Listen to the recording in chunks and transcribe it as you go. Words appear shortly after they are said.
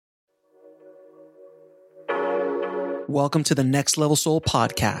Welcome to the Next Level Soul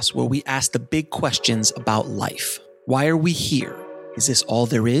podcast, where we ask the big questions about life. Why are we here? Is this all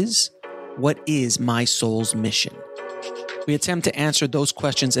there is? What is my soul's mission? We attempt to answer those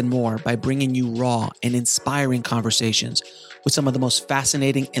questions and more by bringing you raw and inspiring conversations with some of the most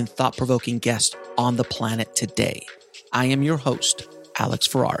fascinating and thought-provoking guests on the planet today. I am your host, Alex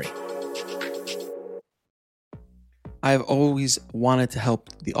Ferrari. I've always wanted to help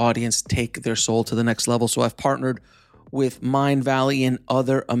the audience take their soul to the next level, so I've partnered with Mind Valley and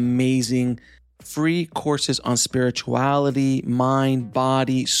other amazing free courses on spirituality, mind,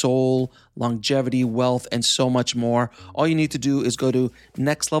 body, soul, longevity, wealth, and so much more. All you need to do is go to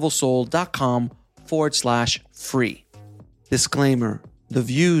nextlevelsoul.com/free. Disclaimer: the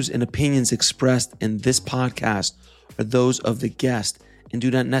views and opinions expressed in this podcast are those of the guest and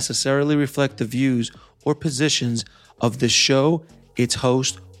do not necessarily reflect the views or positions of the show, its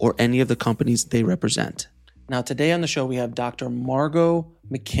host, or any of the companies they represent. Now, today on the show, we have Dr. Margot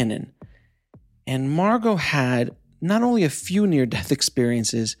McKinnon. And Margot had not only a few near-death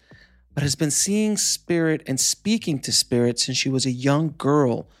experiences, but has been seeing spirit and speaking to spirit since she was a young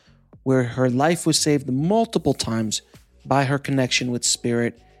girl, where her life was saved multiple times by her connection with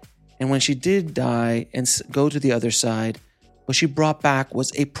spirit. And when she did die and go to the other side, what she brought back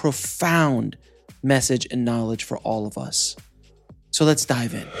was a profound message and knowledge for all of us. So let's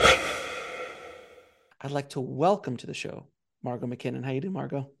dive in. I'd like to welcome to the show Margot McKinnon. How you doing,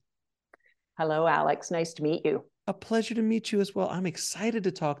 Margot? Hello, Alex. Nice to meet you. A pleasure to meet you as well. I'm excited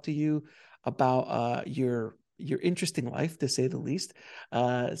to talk to you about your interesting life, to say the least.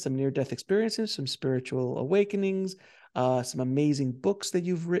 Some near-death experiences, some spiritual awakenings, some amazing books that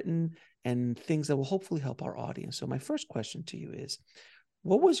you've written, and things that will hopefully help our audience. So my first question to you is,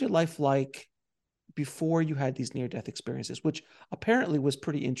 what was your life like before you had these near-death experiences, which apparently was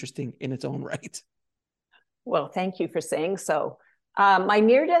pretty interesting in its own right? Well, thank you for saying so. My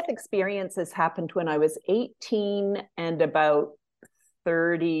near-death experiences happened when I was 18 and about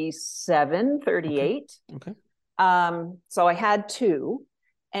 37, 38. Okay. So I had two.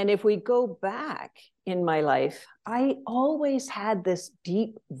 And if we go back in my life, I always had this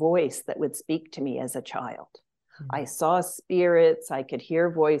deep voice that would speak to me as a child. I saw spirits, I could hear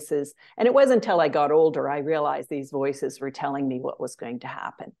voices. And it wasn't until I got older, I realized these voices were telling me what was going to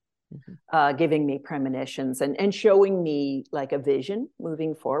happen, giving me premonitions and showing me like a vision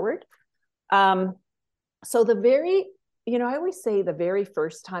moving forward. So I always say the very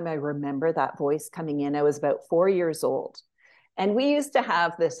first time I remember that voice coming in, I was about 4 years old. And we used to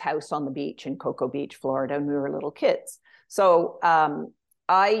have this house on the beach in Cocoa Beach, Florida, when we were little kids. So I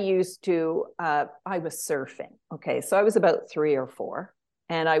was surfing. Okay. So I was about 3 or 4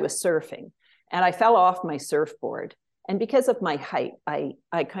 and I was surfing and I fell off my surfboard. And because of my height, I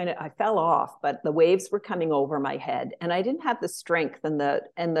fell off, but the waves were coming over my head and I didn't have the strength and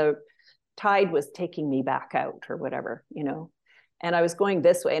the tide was taking me back out or whatever, and I was going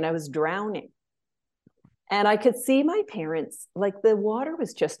this way and I was drowning. And I could see my parents, like the water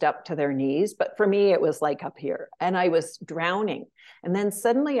was just up to their knees, but for me, it was like up here and I was drowning. And then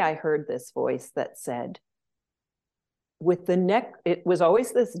suddenly I heard this voice that said, it was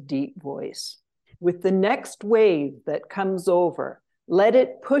always this deep voice, with the next wave that comes over, let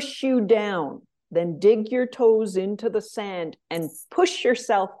it push you down, then dig your toes into the sand and push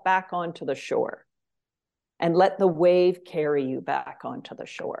yourself back onto the shore and let the wave carry you back onto the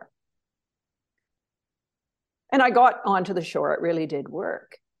shore. And I got onto the shore. It really did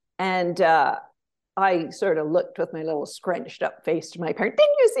work. And I sort of looked with my little scrunched up face to my parents.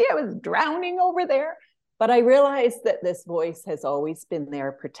 Didn't you see I was drowning over there? But I realized that this voice has always been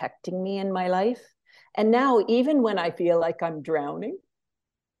there protecting me in my life. And now, even when I feel like I'm drowning,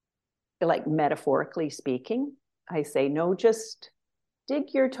 like metaphorically speaking, I say, no, just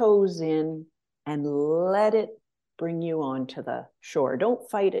dig your toes in and let it bring you onto the shore. Don't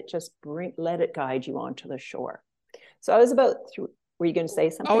fight it, just let it guide you onto the shore. So I was about were you going to say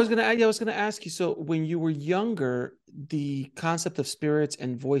something? I was going to ask you, so when you were younger, the concept of spirits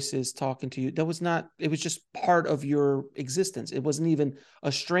and voices talking to you, it was just part of your existence. It wasn't even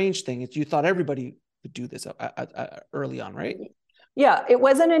a strange thing. You thought everybody would do this early on, right? Yeah, it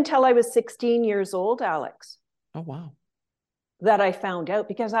wasn't until I was 16 years old, Alex. Oh, wow. That I found out,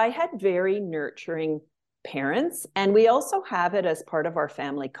 because I had very nurturing parents, and we also have it as part of our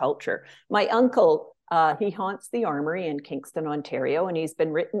family culture. My uncle, he haunts the Armory in Kingston, Ontario, and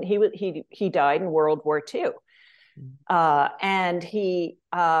he died in World War II. And he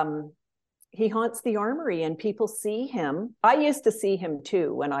haunts the Armory and people see him. I used to see him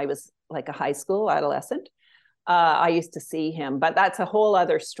too when I was like a high school adolescent. I used to see him, but that's a whole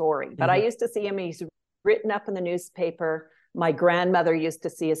other story. But I used to see him. He's written up in the newspaper. My grandmother used to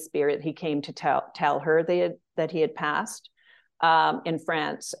see a spirit. He came to tell her that he had passed in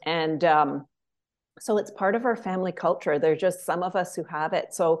France. And so it's part of our family culture. There's just some of us who have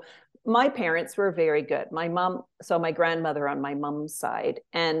it. So my parents were very good. My grandmother on my mom's side,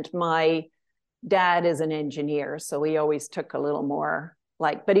 and my dad is an engineer. So he always took a little more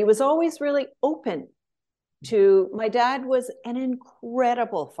but he was always really open to, my dad was an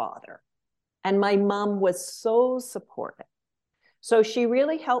incredible father. And my mom was so supportive. So she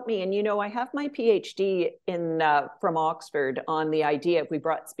really helped me. And, I have my PhD from Oxford on the idea, if we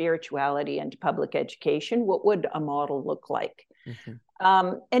brought spirituality into public education, what would a model look like?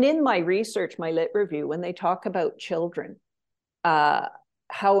 Mm-hmm. And in my research, my lit review, when they talk about children,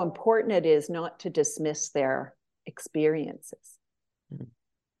 how important it is not to dismiss their experiences. Mm-hmm.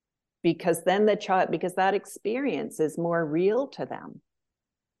 Because then because that experience is more real to them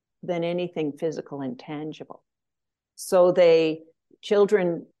than anything physical and tangible. So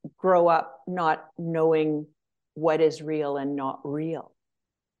children grow up not knowing what is real and not real.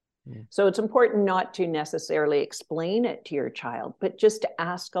 Mm. So it's important not to necessarily explain it to your child, but just to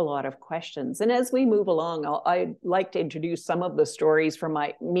ask a lot of questions. And as we move along, I'd like to introduce some of the stories from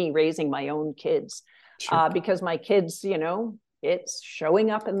me raising my own kids. Sure. Because my kids, it's showing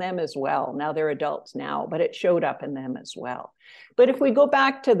up in them as well. Now they're adults now, but it showed up in them as well. But if we go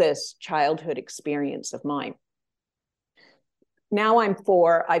back to this childhood experience of mine, now I'm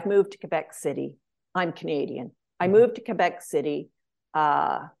 4, I've moved to Quebec City. I'm Canadian. I moved to Quebec City,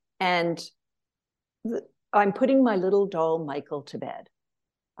 and I'm putting my little doll Michael to bed.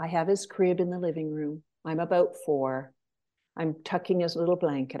 I have his crib in the living room. I'm about 4. I'm tucking his little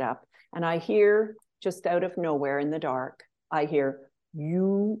blanket up, and I hear, just out of nowhere in the dark, I hear,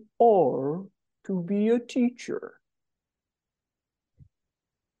 "You are to be a teacher."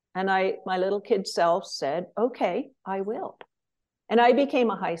 And my little kid self said, "Okay, I will." And I became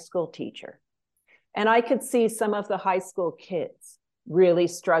a high school teacher. And I could see some of the high school kids really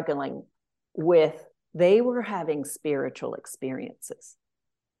struggling they were having spiritual experiences.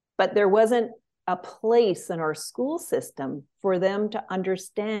 But there wasn't a place in our school system for them to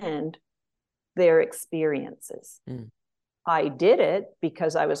understand their experiences. Mm. I did it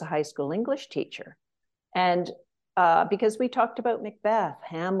because I was a high school English teacher. And because we talked about Macbeth,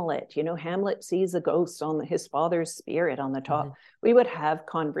 Hamlet, Hamlet sees a ghost on his father's spirit on the top. Mm-hmm. We would have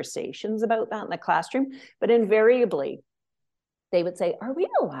conversations about that in the classroom, but invariably they would say, "Are we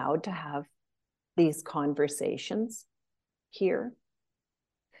allowed to have these conversations here?"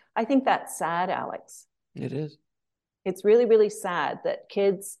 I think that's sad, Alex. It is. It's really, really sad that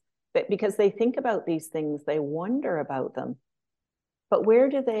kids, because they think about these things, they wonder about them, but where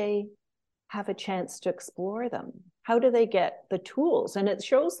do they have a chance to explore them? How do they get the tools? And it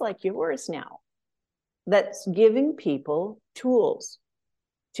shows like yours now, that's giving people tools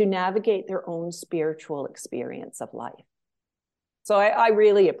to navigate their own spiritual experience of life. So I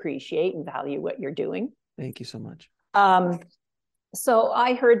really appreciate and value what you're doing. Thank you so much. So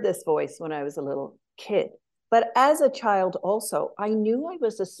I heard this voice when I was a little kid, but as a child also, I knew I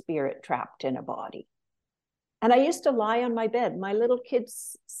was a spirit trapped in a body. And I used to lie on my bed, my little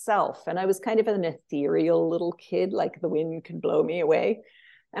kid's self. And I was kind of an ethereal little kid, like the wind could blow me away.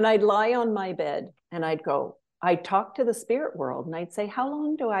 And I'd lie on my bed and I'd talk to the spirit world. And I'd say, "How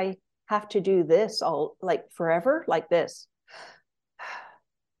long do I have to do this all, like forever, like this?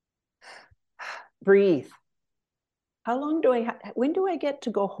 Breathe. How long when do I get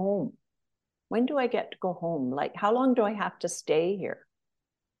to go home? When do I get to go home? Like, how long do I have to stay here?"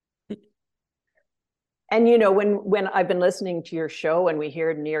 And, when I've been listening to your show and we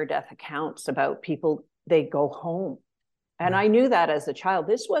hear near-death accounts about people, they go home. And I knew that as a child.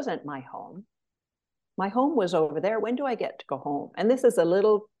 This wasn't my home. My home was over there. When do I get to go home? And this is a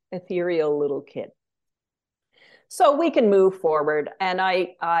little ethereal little kid. So we can move forward. And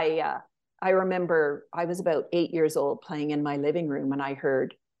I remember I was about 8 years old playing in my living room, and I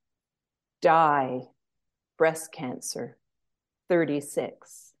heard, "Die, breast cancer,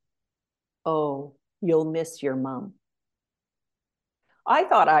 36. Oh, you'll miss your mom." I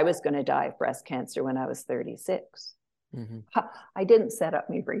thought I was going to die of breast cancer when I was 36. Mm-hmm. I didn't set up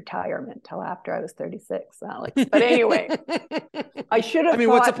me for retirement till after I was 36, Alex. But anyway, I should have.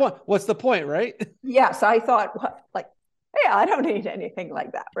 What's the point? What's the point, right? Yes, I thought, yeah, I don't need anything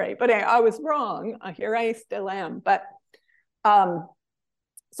like that, right? But I was wrong. Here I still am. But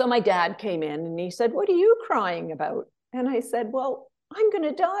so my dad came in and he said, "What are you crying about?" And I said, "Well, I'm going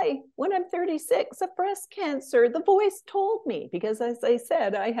to die when I'm 36 of breast cancer. The voice told me," because as I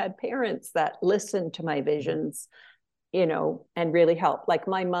said, I had parents that listened to my visions, and really helped. Like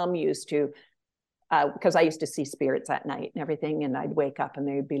my mom used to because I used to see spirits at night and everything, and I'd wake up and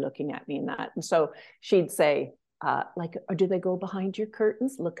they'd be looking at me and that. And so she'd say, like, or do they go behind your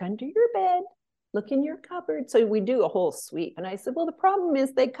curtains? Look under your bed, look in your cupboard. So we do a whole sweep. And I said, well, the problem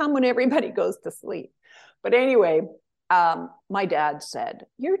is they come when everybody goes to sleep. But anyway, my dad said,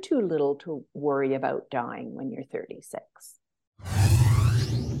 you're too little to worry about dying when you're 36.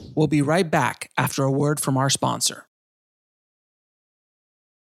 We'll be right back after a word from our sponsor.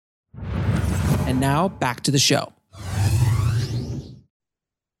 And now back to the show.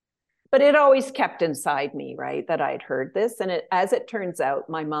 But it always kept inside me, right, that I'd heard this. And as it turns out,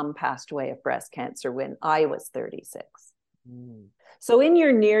 my mom passed away of breast cancer when I was 36. So in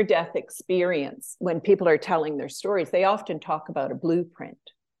your near-death experience, when people are telling their stories, they often talk about a blueprint.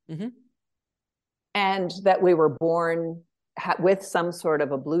 And that we were born with some sort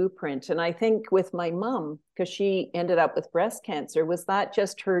of a blueprint. And I think with my mom, because she ended up with breast cancer, was that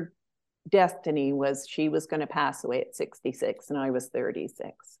just her destiny? Was she was going to pass away at 66 and I was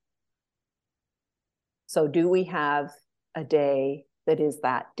 36. So do we have a day that is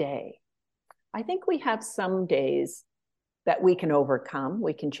that day? I think we have some days that we can overcome.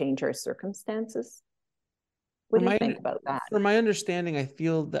 We can change our circumstances. What do you think about that? From my understanding, I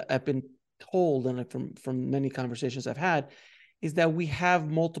feel that I've been told, and from many conversations I've had, is that we have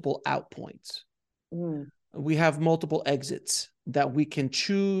multiple out points. We have multiple exits that we can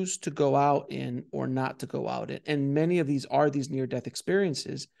choose to go out in or not to go out in. And many of these are these near-death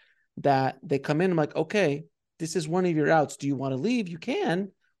experiences that they come in. I'm like, okay, this is one of your outs. Do you want to leave? You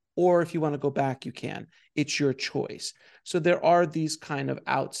can. Or if you want to go back, you can. It's your choice. So there are these kind of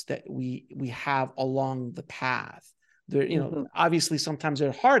outs that we have along the path. There, you know, obviously sometimes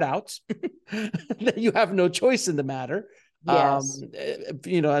they're hard outs that you have no choice in the matter. Yes.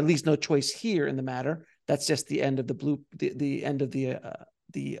 You know, at least no choice here in the matter. That's just the end of the end of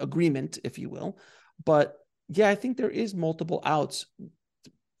the agreement, if you will. But yeah, I think there is multiple outs.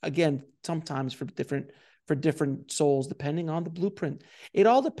 Again, sometimes for different souls, depending on the blueprint. It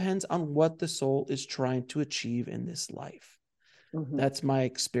all depends on what the soul is trying to achieve in this life. That's my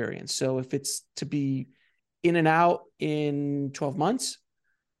experience. So if it's to be in and out in 12 months,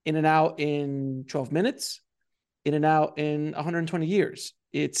 in and out in 12 minutes, in and out in 120 years,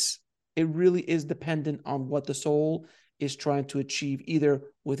 it really is dependent on what the soul is trying to achieve, either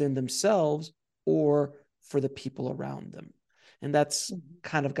within themselves or for the people around them. And that's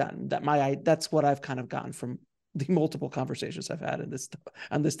kind of that's what I've kind of gotten from the multiple conversations I've had on this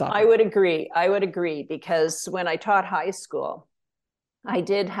topic. I would agree, because when I taught high school, I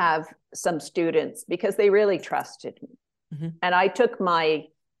did have some students because they really trusted me. And I took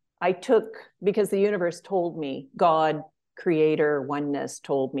because the universe told me, God, creator, oneness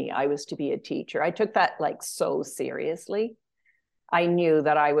told me I was to be a teacher. I took that like so seriously. I knew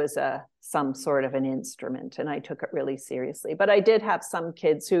that I was some sort of an instrument, and I took it really seriously. But I did have some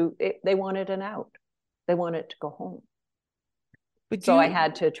kids who they wanted an out. They wanted to go home. So I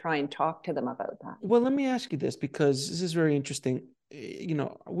had to try and talk to them about that. Well, let me ask you this, because this is very interesting. You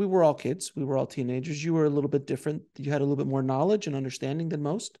know, we were all kids. We were all teenagers. You were a little bit different. You had a little bit more knowledge and understanding than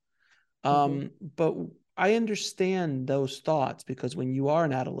most. But I understand those thoughts, because when you are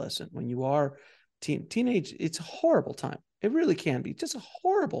an adolescent, when you are teenage, it's a horrible time. It really can be just a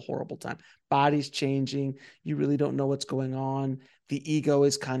horrible, horrible time. Body's changing. You really don't know what's going on. The ego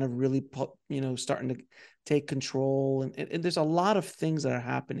is kind of really, starting to take control. And there's a lot of things that are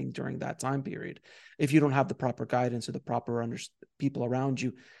happening during that time period. If you don't have the proper guidance or the proper people around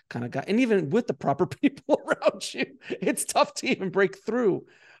you and even with the proper people around you, it's tough to even break through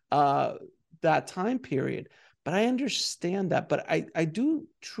that time period. But I understand that. But I do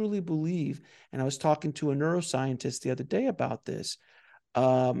truly believe, and I was talking to a neuroscientist the other day about this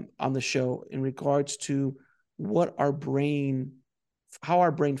on the show, in regards to how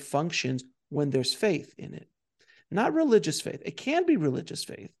our brain functions when there's faith in it. Not religious faith. It can be religious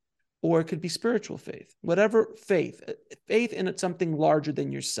faith, or it could be spiritual faith. Whatever faith in something larger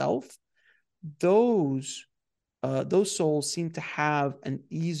than yourself, those souls seem to have an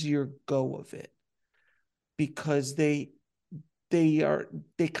easier go of it, because they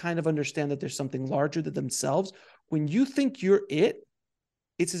kind of understand that there's something larger than themselves. When you think you're it,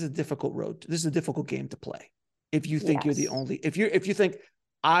 this is a difficult road. This is a difficult game to play. If you think you're the only, if you think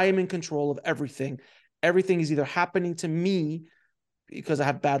I'm in control of everything is either happening to me because I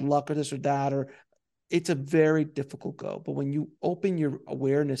have bad luck or this or that, or it's a very difficult go. But when you open your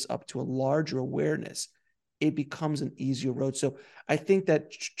awareness up to a larger awareness, it becomes an easier road. So I think that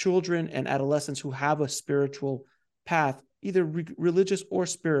children and adolescents who have a spiritual path, either religious or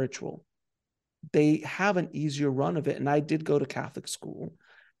spiritual, they have an easier run of it. And I did go to Catholic school,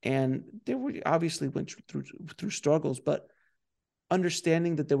 And there were obviously went through struggles, but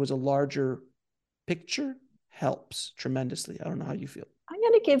understanding that there was a larger picture helps tremendously. I don't know how you feel. I'm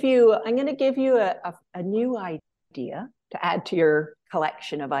going to give you a new idea to add to your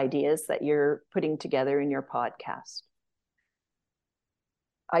collection of ideas that you're putting together in your podcast.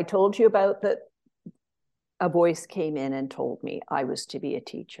 I told you about that a voice came in and told me I was to be a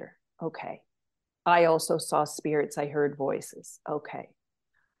teacher. Okay. I also saw spirits. I heard voices. Okay.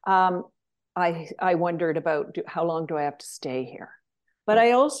 I wondered about how long do I have to stay here? But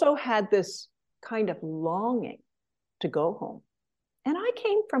I also had this kind of longing to go home. And I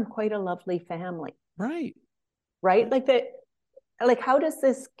came from quite a lovely family. Right. Right? Like how does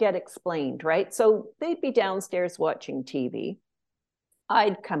this get explained, right? So they'd be downstairs watching TV.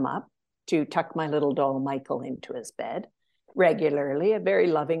 I'd come up to tuck my little doll Michael into his bed regularly, a very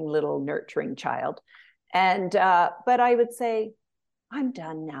loving little nurturing child. And but I would say, I'm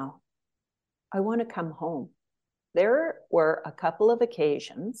done now. I want to come home. There were a couple of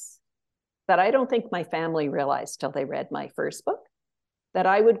occasions that I don't think my family realized till they read my first book, that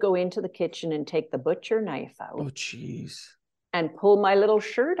I would go into the kitchen and take the butcher knife out. Oh, geez. And pull my little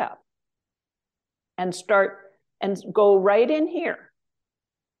shirt up and start and go right in here.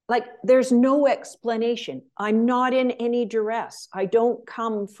 Like there's no explanation. I'm not in any duress. I don't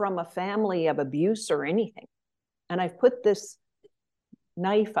come from a family of abuse or anything. And I've put this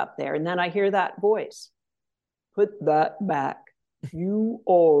knife up there, and then I hear that voice. Put that back. You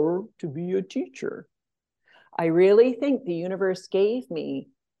are to be a teacher. I really think the universe gave me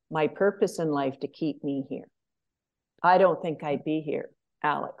my purpose in life to keep me here. I don't think I'd be here,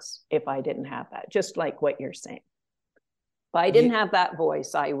 Alex, if I didn't have that, just like what you're saying. If I didn't have that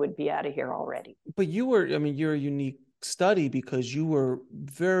voice, I would be out of here already. But you're a unique study because you were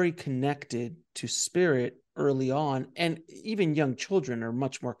very connected to spirit early on, and even young children are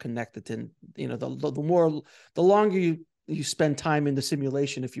much more connected than, the longer you spend time in the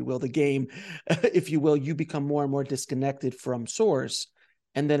simulation, if you will, the game, if you will, you become more and more disconnected from source.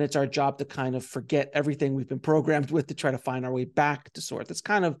 And then it's our job to kind of forget everything we've been programmed with to try to find our way back to source. That's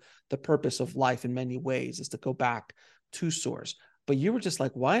kind of the purpose of life in many ways, is to go back to source. But you were just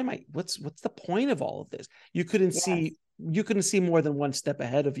like, what's the point of all of this? You couldn't see more than one step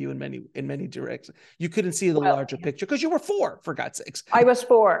ahead of you in many directions. You couldn't see the larger picture because you were 4, for God's sakes. I was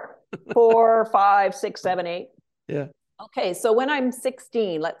 4, 5, 6, 7, 8. Yeah. Okay. So when I'm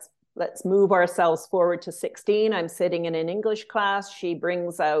 16, let's move ourselves forward to 16. I'm sitting in an English class. She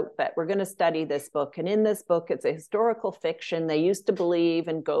brings out that we're going to study this book. And in this book, it's a historical fiction. They used to believe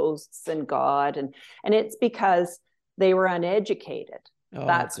in ghosts and God. And it's because they were uneducated. Oh,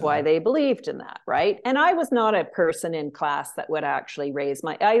 that's God. Why they believed in that, right? And I was not a person in class that would actually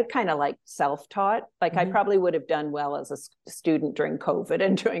I kind of like self-taught. Like I probably would have done well as a student during COVID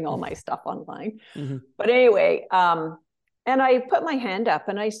and doing all my stuff online. But anyway, and I put my hand up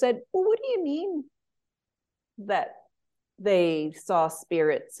and I said, well, what do you mean that they saw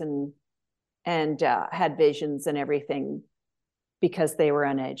spirits and had visions and everything because they were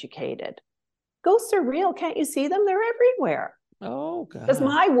uneducated? Ghosts are real. Can't you see them? They're everywhere. Oh, God. Because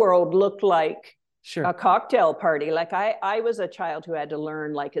my world looked like a cocktail party. Like I was a child who had to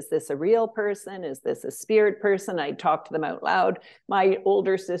learn, like, is this a real person? Is this a spirit person? I talked to them out loud. My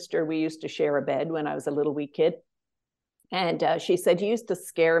older sister, we used to share a bed when I was a little wee kid. And she said, you used to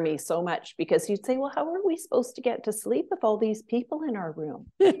scare me so much because you'd say, well, how are we supposed to get to sleep with all these people in our room?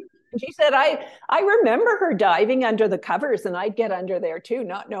 And she said, I remember her diving under the covers and I'd get under there too,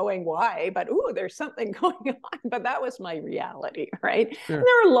 not knowing why, but there's something going on. But that was my reality, right? Sure. And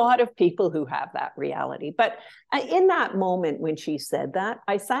there are a lot of people who have that reality. But in that moment when she said that,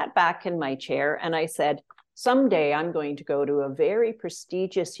 I sat back in my chair and I said, someday I'm going to go to a very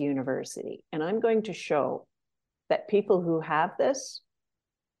prestigious university and I'm going to show that people who have this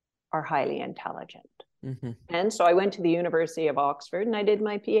are highly intelligent. And so I went to the University of Oxford and I did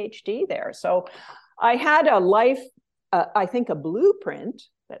my PhD there. So I had a life, I think a blueprint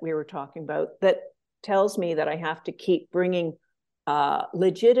that we were talking about that tells me that I have to keep bringing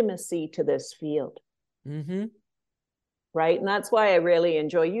legitimacy to this field. Right? And that's why I really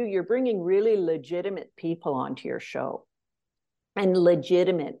enjoy you. You're bringing really legitimate people onto your show. And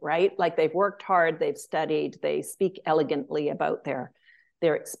legitimate, right? Like they've worked hard, they've studied, they speak elegantly about their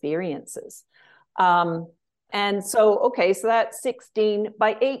experiences. And so that's 16.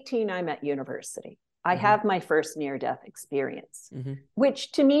 By 18, I'm at university. I have my first near-death experience,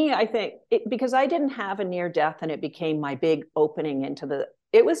 which to me, I think, because I didn't have a near-death and it became my big opening into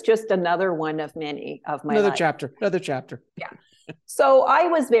it was just another one of many of my life. Another chapter. Yeah. So I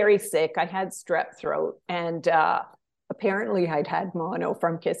was very sick. I had strep throat and, Apparently I'd had mono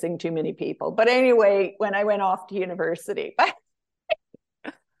from kissing too many people. But anyway, when I went off to university,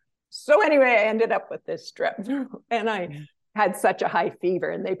 so anyway, I ended up with this strep and I had such a high fever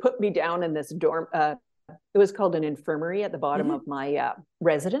and they put me down in this dorm. It was called an infirmary at the bottom of my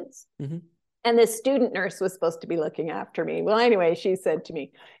residence. And this student nurse was supposed to be looking after me. Well, anyway, she said to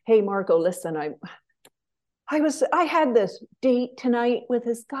me, "Hey, Margot, listen, I had this date tonight with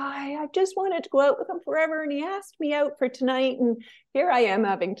this guy. I just wanted to go out with him forever. And he asked me out for tonight. And here I am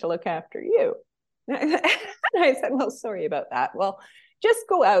having to look after you." And I said, "Well, sorry about that. Well, just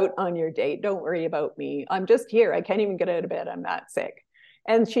go out on your date. Don't worry about me. I'm just here. I can't even get out of bed. I'm that sick."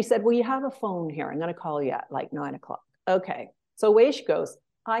 And she said, "Well, you have a phone here. I'm going to call you at like 9 o'clock. Okay. So away she goes.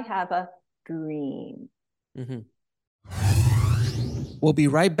 I have a dream. We'll be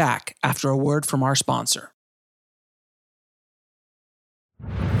right back after a word from our sponsor.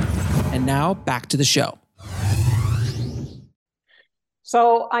 And now back to the show.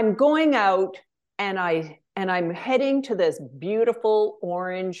 So I'm going out and I'm heading to this beautiful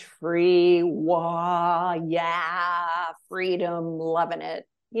orange free, freedom, loving it.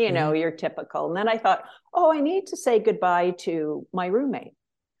 You know, you're typical. And then I thought, oh, I need to say goodbye to my roommate.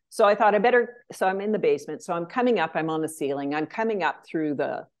 So I thought so I'm in the basement. So I'm coming up, I'm on the ceiling. I'm coming up through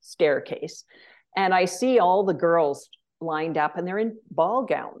the staircase and I see all the girls lined up and they're in ball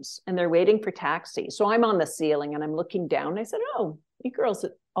gowns and they're waiting for taxis. So I'm on the ceiling and I'm looking down. I said, "Oh, you girls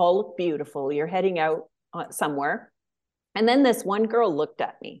all look beautiful. You're heading out somewhere." And then this one girl looked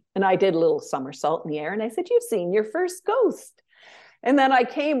at me and I did a little somersault in the air. And I said, "You've seen your first ghost." And then I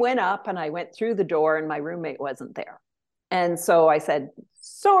went up and I went through the door and my roommate wasn't there. And so I said,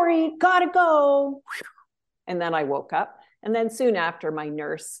 "Sorry, gotta go." And then I woke up. And then soon after, my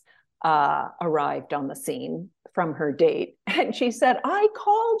nurse arrived on the scene from her date. And she said, "I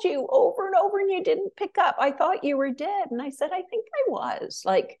called you over and over and you didn't pick up. I thought you were dead." And I said, "I think I was."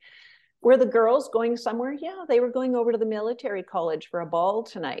 Like, "Were the girls going somewhere?" "Yeah, they were going over to the military college for a ball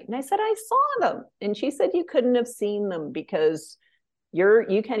tonight." And I said, "I saw them." And she said, "You couldn't have seen them because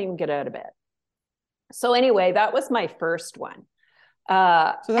you can't even get out of bed." So anyway, that was my first one.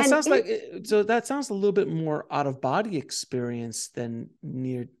 So that sounds a little bit more out of body experience than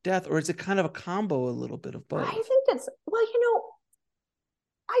near death, or is it kind of a combo, a little bit of both? I think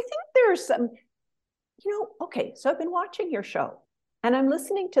I think there's some, okay, so I've been watching your show and I'm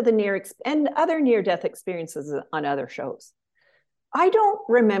listening to the and other near-death experiences on other shows. I don't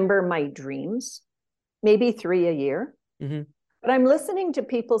remember my dreams, maybe 3 a year. But I'm listening to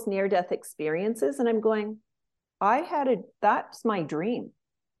people's near-death experiences and I'm going, that's my dream.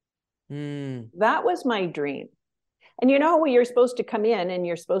 That was my dream. And you know, you're supposed to come in and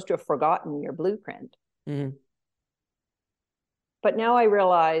you're supposed to have forgotten your blueprint. But now I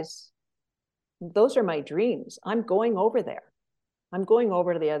realize those are my dreams. I'm going over there. I'm going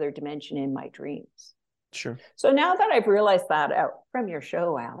over to the other dimension in my dreams. Sure. So now that I've realized that out from your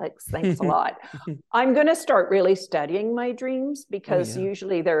show, Alex, thanks a lot. I'm going to start really studying my dreams because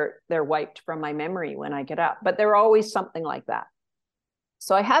usually they're wiped from my memory when I get up, but they're always something like that.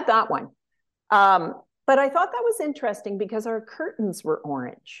 So I had that one. But I thought that was interesting because our curtains were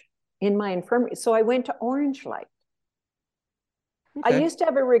orange in my infirmary. So I went to orange light. Okay. I used to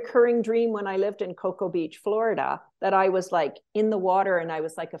have a recurring dream when I lived in Cocoa Beach, Florida, that I was like in the water and I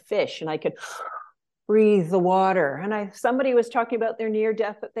was like a fish and I could breathe the water. And somebody was talking about their near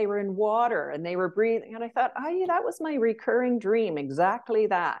death, that they were in water and they were breathing. And I thought, that was my recurring dream. Exactly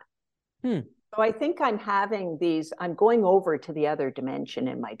that. So I think I'm going over to the other dimension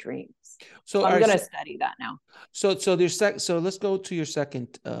in my dreams. So I'm going to study that now. So let's go to your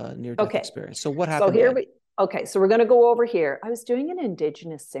second near-death experience. So what happened? So we're going to go over here. I was doing an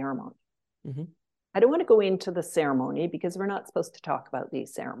Indigenous ceremony. I don't want to go into the ceremony because we're not supposed to talk about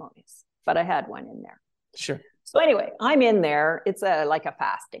these ceremonies, but I had one in there. Sure. So anyway, I'm in there. It's like a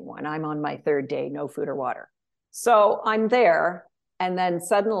fasting one. I'm on my 3rd day, no food or water. So I'm there. And then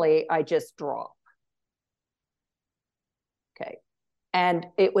suddenly I just drop. Okay. And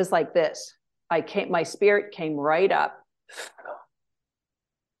it was like this. My spirit came right up.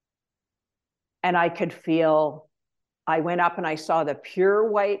 And I could feel, I went up and I saw the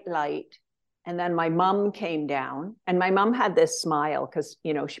pure white light. And then my mom came down and my mom had this smile because,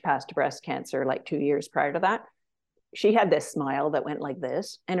 she passed to breast cancer like 2 years prior to that. She had this smile that went like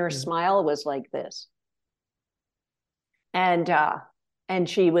this and her smile was like this. And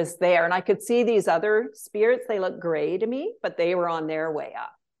she was there and I could see these other spirits. They looked gray to me, but they were on their way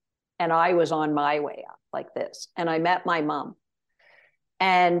up and I was on my way up like this. And I met my mom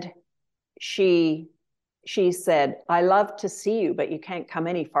and she said, "I love to see you, but you can't come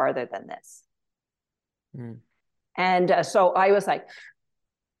any farther than this." And so I was like,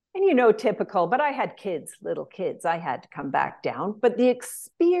 and you know, typical, but I had kids, little kids, I had to come back down. But the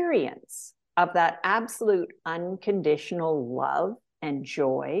experience of that absolute unconditional love and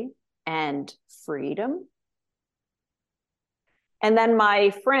joy and freedom. And then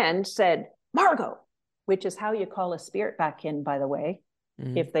my friend said, Margot, which is how you call a spirit back in, by the way.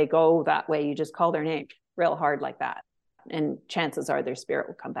 Mm-hmm. If they go that way, you just call their name real hard like that. And chances are their spirit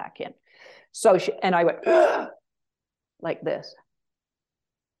will come back in. So and I went, like this.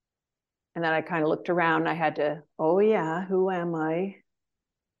 And then I kind of looked around and I had to, oh yeah, who am I?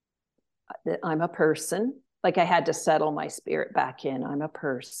 I'm a person. Like I had to settle my spirit back in. I'm a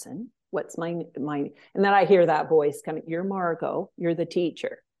person. What's my, and then I hear that voice coming, you're Margot, you're the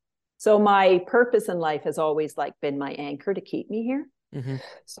teacher. So my purpose in life has always like been my anchor to keep me here. Mm-hmm.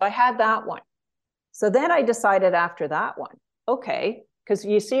 So I had that one. So then I decided after that one, okay, because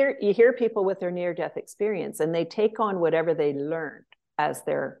you hear people with their near-death experience and they take on whatever they learned as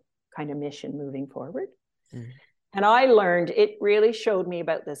their kind of mission moving forward. Mm-hmm. And I learned, it really showed me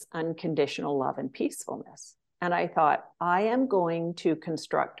about this unconditional love and peacefulness. And I thought, I am going to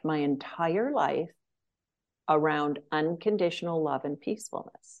construct my entire life around unconditional love and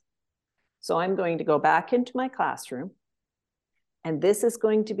peacefulness. So I'm going to go back into my classroom, and this is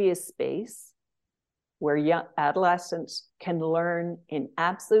going to be a space where young adolescents can learn in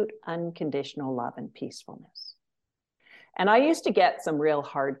absolute unconditional love and peacefulness. And I used to get some real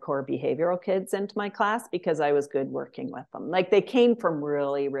hardcore behavioral kids into my class because I was good working with them. Like they came from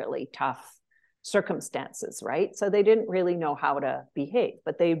really, really tough circumstances, right? So they didn't really know how to behave,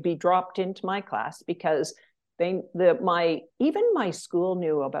 but they'd be dropped into my class because even my school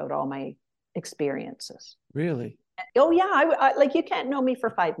knew about all my experiences. Really? Oh yeah, I like, you can't know me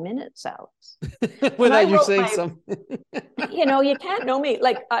for 5 minutes, Alex. Without you saying something. You can't know me.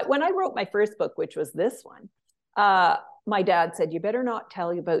 Like when I wrote my first book, which was this one, my dad said, you better not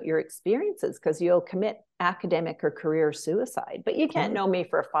tell you about your experiences because you'll commit academic or career suicide. But you can't know me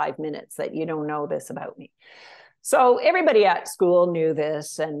for 5 minutes that you don't know this about me. So everybody at school knew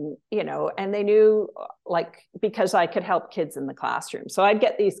this, and and they knew, like, because I could help kids in the classroom. So I'd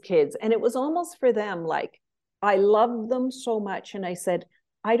get these kids, and it was almost for them like, I loved them so much. And I said,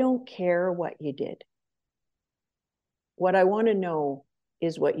 I don't care what you did. What I want to know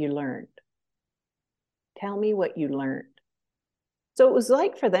is what you learned. Tell me what you learned. So it was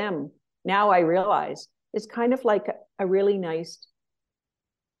like for them, now I realize, it's kind of like a really nice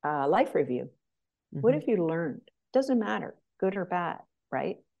life review. Mm-hmm. What have you learned? Doesn't matter, good or bad,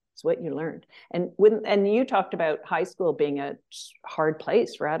 right? It's what you learned. And you talked about high school being a hard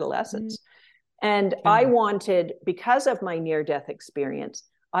place for adolescents. Mm-hmm. And I wanted, because of my near-death experience,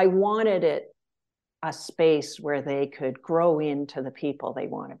 I wanted it a space where they could grow into the people they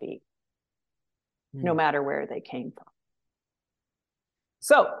want to be, no matter where they came from.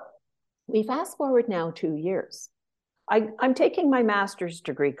 So we fast forward now 2 years. I'm taking my master's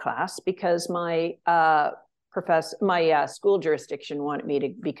degree class because my school jurisdiction wanted me to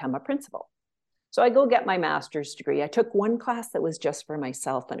become a principal. So I go get my master's degree. I took one class that was just for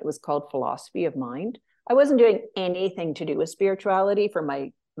myself, and it was called Philosophy of Mind. I wasn't doing anything to do with spirituality for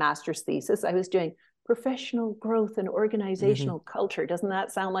my master's thesis. I was doing professional growth and organizational culture. Doesn't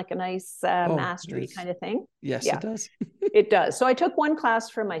that sound like a nice mastery kind of thing? Yes, yeah. It does. It does. So I took one class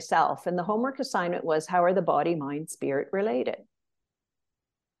for myself, and the homework assignment was, how are the body, mind, spirit related?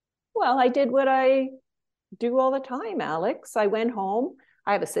 Well, I did what I do all the time, Alex. I went home.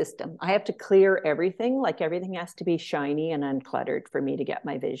 I have a system. I have to clear everything. Like everything has to be shiny and uncluttered for me to get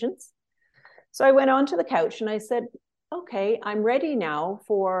my visions. So I went onto the couch and I said, okay, I'm ready now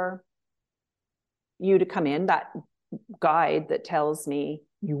for you to come in, that guide that tells me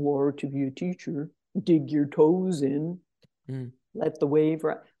you are to be a teacher, dig your toes in, let the wave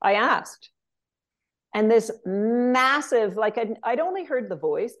run. I asked. And this massive, like I'd only heard the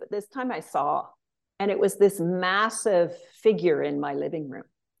voice, but this time I saw. And it was this massive figure in my living room.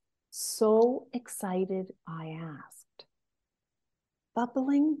 So excited I asked.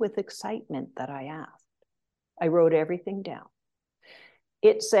 Bubbling with excitement that I asked. I wrote everything down.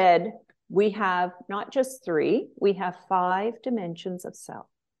 It said, we have not just 3, we have 5 dimensions of self.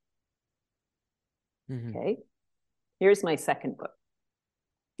 Mm-hmm. Okay. Here's my second book.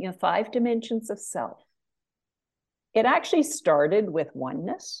 You have 5 dimensions of self. It actually started with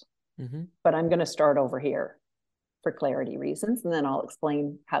oneness. Mm-hmm. But I'm going to start over here for clarity reasons, and then I'll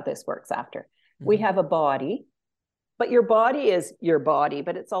explain how this works after. Mm-hmm. We have a body, but your body is your body,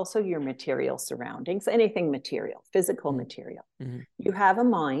 but it's also your material surroundings, anything material, physical material. Mm-hmm. You have a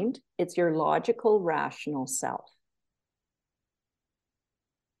mind. It's your logical, rational self.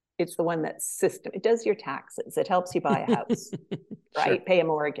 It's the one that's system. It does your taxes. It helps you buy a house, right? Sure. Pay a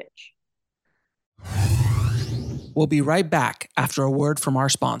mortgage. We'll be right back after a word from our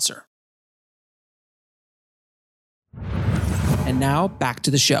sponsor. And now back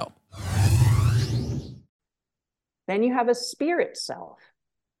to the show. Then you have a spirit self.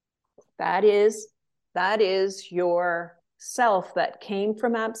 That is your self that came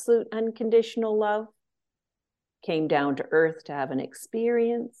from absolute unconditional love, came down to earth to have an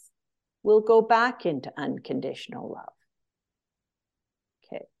experience, will go back into unconditional love.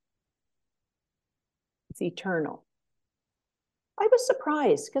 Okay. It's eternal. I was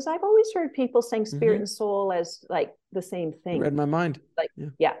surprised because I've always heard people saying spirit and soul as like the same thing. I read my mind. Like,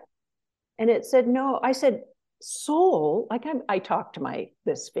 yeah. And it said, no. I said, soul, like I talk to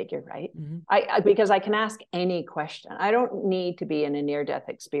this figure, right? Because I can ask any question. I don't need to be in a near-death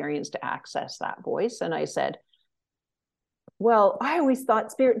experience to access that voice. And I said, well, I always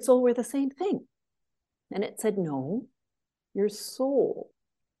thought spirit and soul were the same thing. And it said, no, your soul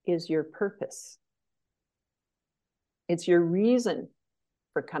is your purpose. It's your reason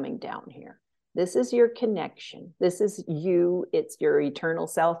for coming down here. This is your connection. This is you. It's your eternal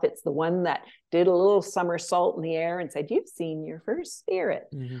self. It's the one that did a little somersault in the air and said, you've seen your first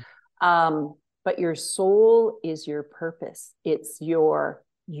spirit. But your soul is your purpose. It's you are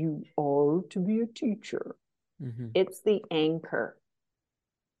to be a teacher. It's the anchor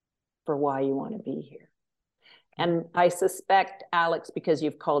for why you want to be here. And I suspect, Alex, because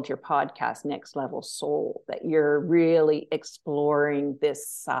you've called your podcast Next Level Soul, that you're really exploring this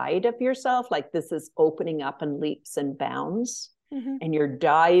side of yourself. Like this is opening up in leaps and bounds. And you're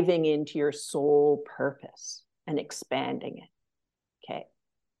diving into your soul purpose and expanding it. Okay.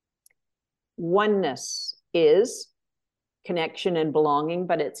 Oneness is connection and belonging,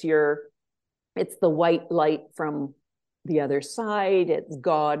 but it's the white light from the other side. It's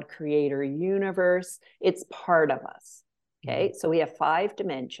God, creator, universe. It's part of us. Okay. So we have 5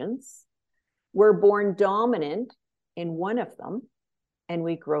 dimensions. We're born dominant in one of them, and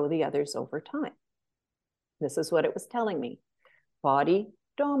we grow the others over time. This is what it was telling me. Body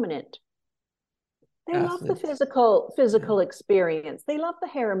dominant. They love the physical experience. They love the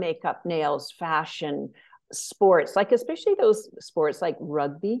hair, makeup, nails, fashion, sports, like especially those sports like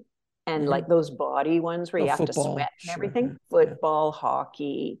rugby. And like those body ones where you have to sweat and everything. Football,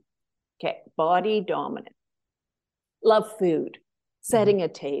 hockey. Okay, body dominant. Love food, setting a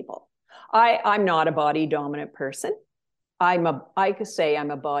table. I'm not a body dominant person. I could say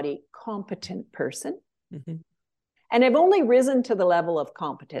I'm a body competent person. And I've only risen to the level of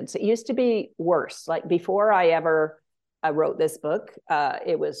competence. It used to be worse. Like before I wrote this book,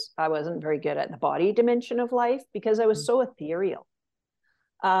 I wasn't very good at the body dimension of life because I was so ethereal.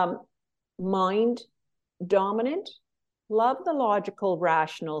 Mind dominant, love the logical,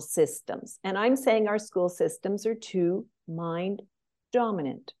 rational systems. And I'm saying our school systems are too mind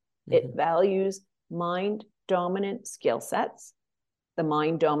dominant. It values mind dominant skill sets. The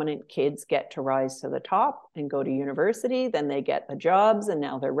mind dominant kids get to rise to the top and go to university. Then they get the jobs and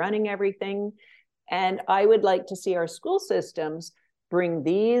now they're running everything. And I would like to see our school systems bring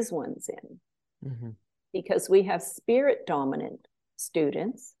these ones in because we have spirit dominant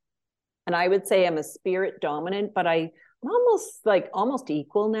students. And I would say I'm a spirit dominant, but I'm almost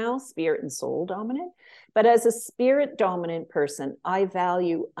equal now, spirit and soul dominant. But as a spirit dominant person, I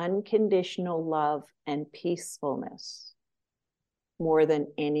value unconditional love and peacefulness more than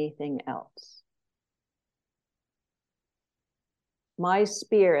anything else. My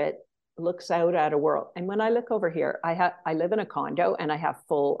spirit looks out at a world. And when I look over here, I live in a condo and I have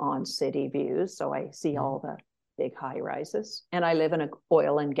full on city views. So I see all the big high rises, and I live in an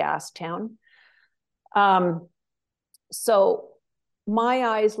oil and gas town. So my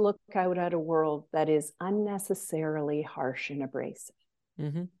eyes look out at a world that is unnecessarily harsh and abrasive.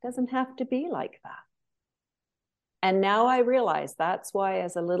 Doesn't have to be like that. And now I realize that's why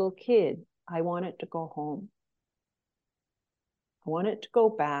as a little kid, I wanted to go home. I wanted to go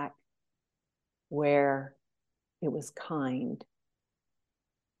back where it was kind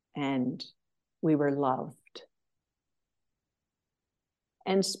and we were loved.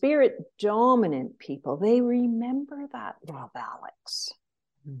 And spirit dominant people, they remember that love, Alex.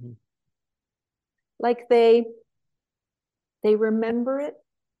 Like they remember it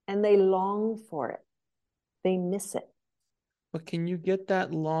and they long for it. They miss it. But can you get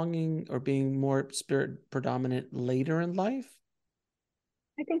that longing or being more spirit predominant later in life?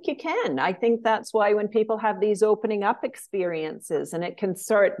 I think you can. I think that's why when people have these opening up experiences, and it can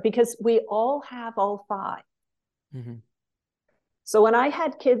start because we all have all 5. So when I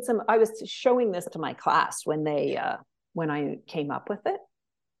had kids, I was showing this to my class when I came up with it.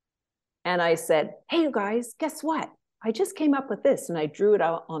 And I said, hey, you guys, guess what? I just came up with this, and I drew it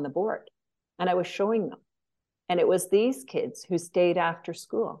out on the board and I was showing them. And it was these kids who stayed after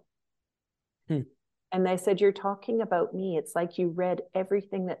school. And they said, you're talking about me. It's like you read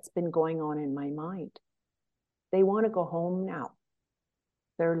everything that's been going on in my mind. They want to go home now.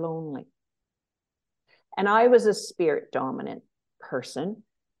 They're lonely. And I was a spirit dominant person.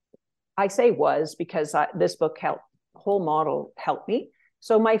 I say was because this book helped, whole model helped me.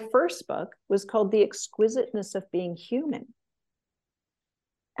 So my first book was called The Exquisiteness of Being Human.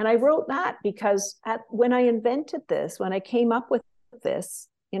 And I wrote that because when I invented this, when I came up with this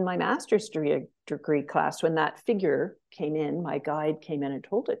in my master's degree class, when that figure came in, my guide came in and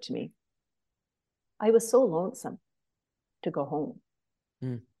told it to me, I was so lonesome to go home.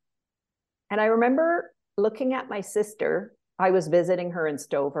 And I remember looking at my sister. I was visiting her in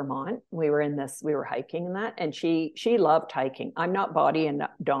Stowe, Vermont. We were hiking in that, and she loved hiking. I'm not body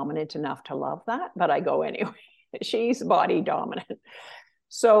dominant enough to love that, but I go anyway. She's body dominant.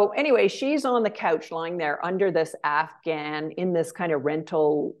 So anyway, she's on the couch lying there under this Afghan in this kind of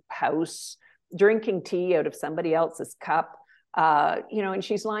rental house, drinking tea out of somebody else's cup, and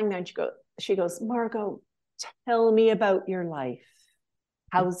she's lying there, and she goes, Margot, tell me about your life.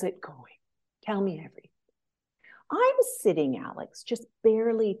 How's it going? Tell me everything. I'm sitting, Alex, just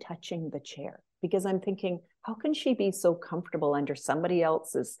barely touching the chair because I'm thinking, how can she be so comfortable under somebody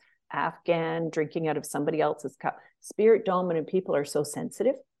else's Afghan, drinking out of somebody else's cup? Spirit dominant people are so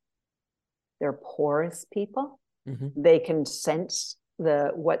sensitive. They're porous people. They can sense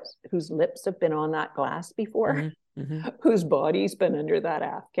whose lips have been on that glass before, whose body's been under that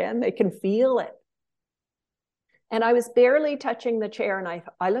Afghan. They can feel it. And I was barely touching the chair, and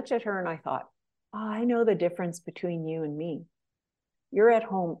I looked at her and I thought, I know the difference between you and me. You're at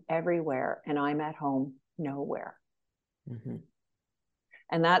home everywhere, and I'm at home nowhere.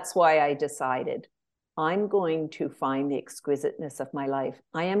 And that's why I decided I'm going to find the exquisiteness of my life.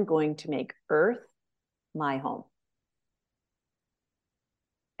 I am going to make Earth my home.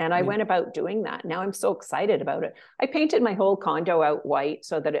 And I went about doing that. Now I'm so excited about it. I painted my whole condo out white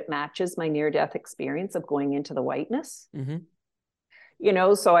so that it matches my near-death experience of going into the whiteness.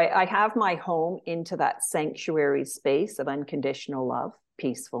 So I have my home into that sanctuary space of unconditional love,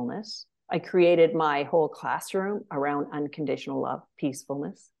 peacefulness. I created my whole classroom around unconditional love,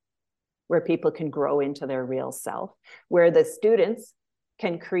 peacefulness, where people can grow into their real self, where the students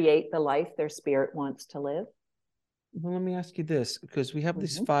can create the life their spirit wants to live. Well, let me ask you this, because we have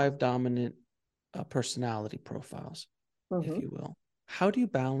these 5 dominant personality profiles, if you will. How do you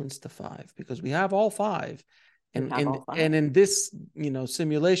balance the 5? Because we have all 5. And in this,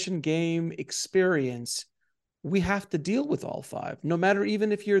 simulation game experience, we have to deal with all 5, no matter,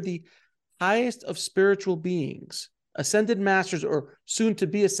 even if you're the highest of spiritual beings, ascended masters or soon to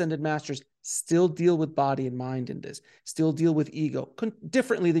be ascended masters, still deal with body and mind in this, still deal with ego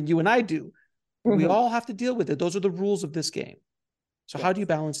differently than you and I do. We all have to deal with it. Those are the rules of this game. So how do you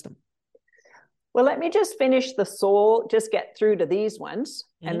balance them? Well, let me just finish the soul, just get through to these ones,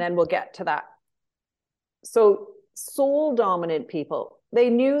 and then we'll get to that. So soul dominant people,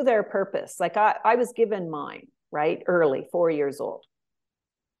 they knew their purpose. Like I was given mine, right? Early, 4 years old.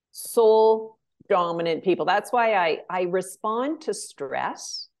 Soul dominant people. That's why I respond to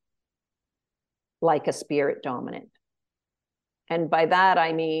stress like a spirit dominant. And by that,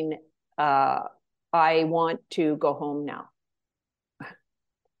 I mean, I want to go home now.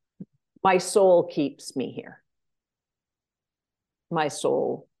 My soul keeps me here. My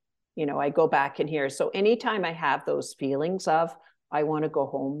soul, I go back in here. So anytime I have those feelings of, I want to go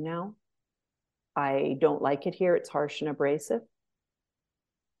home now, I don't like it here, it's harsh and abrasive,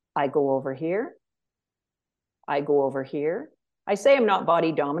 I go over here. I go over here. I say I'm not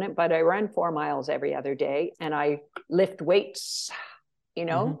body dominant, but I run 4 miles every other day, and I lift weights,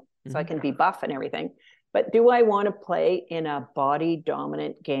 so I can be buff and everything. But do I want to play in a body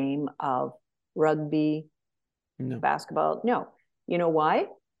dominant game of rugby, basketball? No. You know why?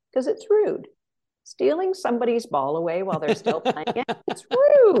 Because it's rude. Stealing somebody's ball away while they're still playing it, it's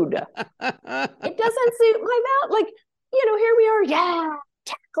rude. It doesn't suit my mouth. Like, here we are. Yeah,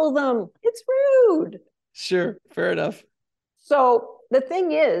 tackle them. It's rude. Sure. Fair enough. So the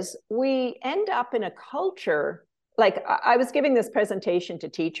thing is, we end up in a culture, like I was giving this presentation to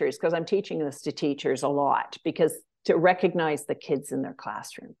teachers because I'm teaching this to teachers a lot, because to recognize the kids in their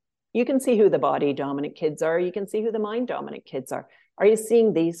classroom. You can see who the body dominant kids are. You can see who the mind dominant kids are. Are you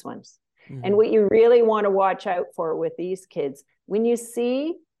seeing these ones? And what you really want to watch out for with these kids, when you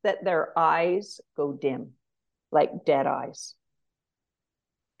see that their eyes go dim, like dead eyes,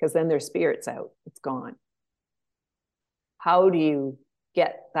 because then their spirit's out, it's gone. How do you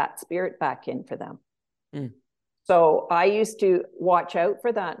get that spirit back in for them. Mm. So I used to watch out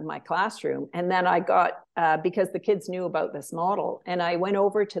for that in my classroom. And then I got, because the kids knew about this model, and I went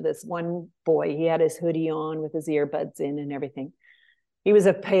over to this one boy. He had his hoodie on with his earbuds in and everything. He was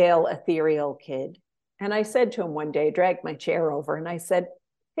a pale, ethereal kid. And I said to him one day, dragged my chair over, and I said,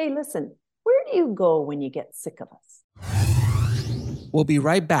 hey, listen, where do you go when you get sick of us? We'll be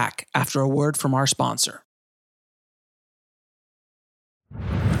right back after a word from our sponsor.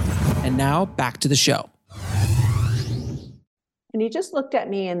 And now back to the show. And he just looked at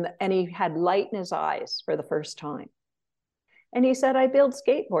me and he had light in his eyes for the first time. And he said, I build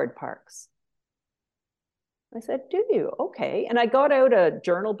skateboard parks. I said, do you? Okay. And I got out a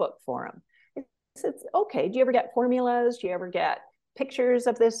journal book for him. I said, okay, do you ever get formulas? Do you ever get pictures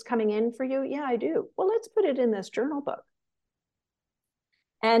of this coming in for you? Yeah, I do. Well, let's put it in this journal book.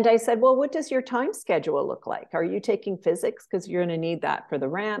 And I said, well, what does your time schedule look like? Are you taking physics? Because you're going to need that for the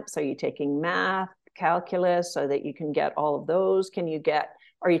ramps. Are you taking math, calculus, so that you can get all of those?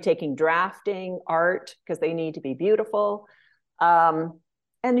 Are you taking drafting, art, because they need to be beautiful? So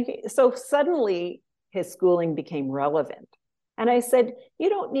suddenly his schooling became relevant. And I said, you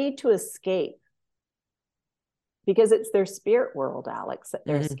don't need to escape, because it's their spirit world, Alex, that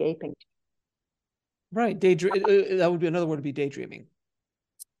they're escaping to. Right. That would be another word to be daydreaming.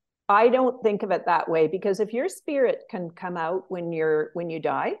 I don't think of it that way, because if your spirit can come out when you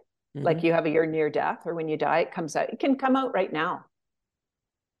die, like you have your near death, or when you die, it comes out. It can come out right now.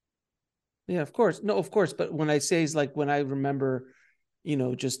 Yeah, of course. No, of course. But when I say is like when I remember,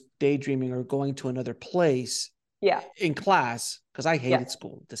 just daydreaming or going to another place in class, because I hated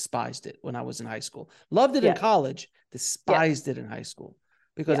school, despised it when I was in high school. Loved it in college, despised it in high school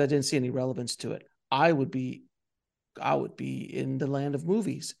because I didn't see any relevance to it. I would be in the land of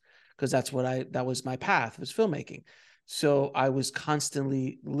movies, because that was my path, was filmmaking. So I was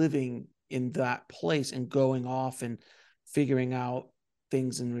constantly living in that place and going off and figuring out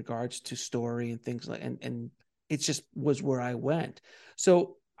things in regards to story and things like, and it just was where I went.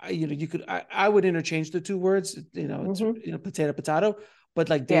 So I would interchange the two words, potato, but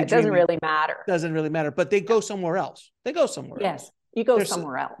like daydreaming, it doesn't really matter. Doesn't really matter, but they go somewhere else. Else. Yes, you go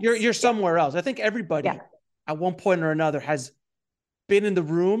somewhere else. You're somewhere else. I think everybody at one point or another has been in the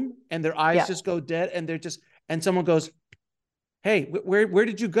room and their eyes just go dead, and someone goes, hey, where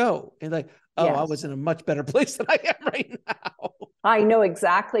did you go? And like, I was in a much better place than I am right now. I know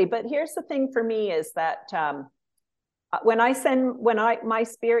exactly. But here's the thing for me is that when my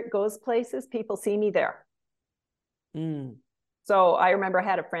spirit goes places, people see me there. So I remember I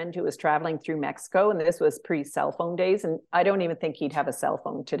had a friend who was traveling through Mexico, and this was pre-cell phone days. And I don't even think he'd have a cell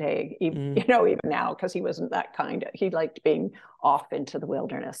phone today, even now, because he wasn't that kind. He liked being off into the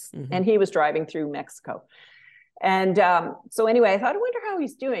wilderness. And he was driving through Mexico. And so anyway, I thought, I wonder how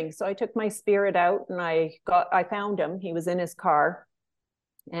he's doing. So I took my spirit out and I found him. He was in his car.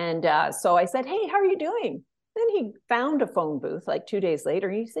 And so I said, hey, how are you doing? Then he found a phone booth like 2 days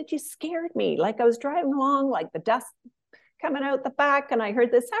later. He said, you scared me. Like I was driving along, like the dust coming out the back, and I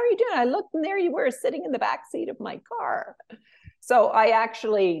heard this, how are you doing? I looked, and there you were sitting in the back seat of my car. So I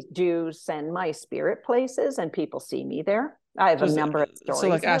actually do send my spirit places, and people see me there. I have a number of stories. So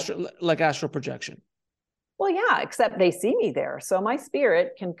like astral projection. Well, yeah, except they see me there. So my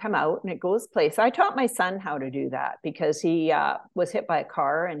spirit can come out and it goes places. I taught my son how to do that because he was hit by a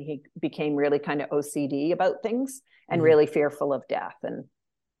car, and he became really kind of OCD about things and really fearful of death.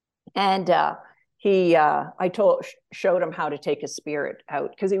 I showed him how to take his spirit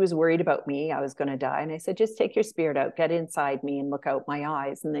out because he was worried about me. I was going to die. And I said, just take your spirit out, get inside me and look out my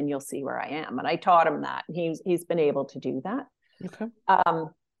eyes, and then you'll see where I am. And I taught him that. And he's been able to do that. Okay.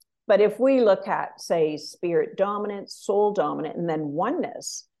 But if we look at, say, spirit dominant, soul dominant, and then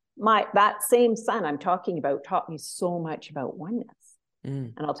oneness, that same son I'm talking about taught me so much about oneness.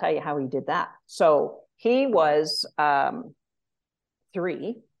 And I'll tell you how he did that. So he was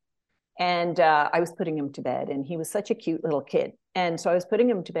 3. And I was putting him to bed, and he was such a cute little kid. And so I was putting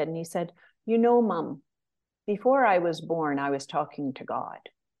him to bed, and he said, Mom, before I was born, I was talking to God.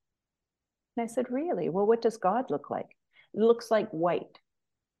 And I said, really? Well, what does God look like? It looks like white.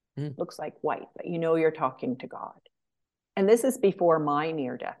 Looks like white, but you're talking to God. And this is before my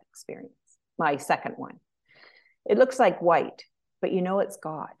near-death experience, my second one. It looks like white, but it's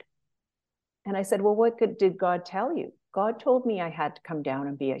God. And I said, well, what did God tell you? God told me I had to come down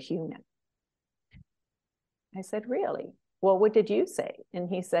and be a human. I said, really? Well, what did you say? And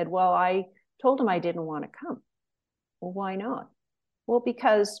he said, well, I told him I didn't want to come. Well, why not? Well,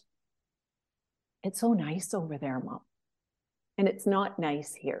 because it's so nice over there, Mom. And it's not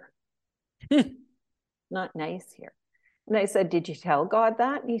nice here. Not nice here. And I said, did you tell God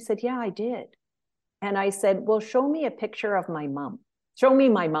that? And he said, yeah, I did. And I said, well, show me a picture of my mom. Show me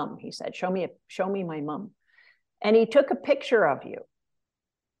my mom, he said. Show me my mom. And he took a picture of you.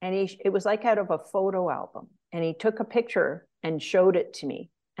 And it was like out of a photo album. And he took a picture and showed it to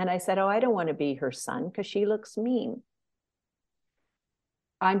me. And I said, oh, I don't want to be her son because she looks mean.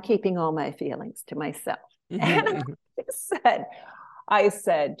 I'm keeping all my feelings to myself. And I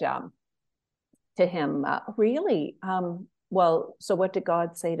said to him, really? Well, so what did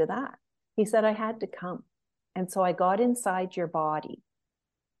God say to that? He said, I had to come. And so I got inside your body.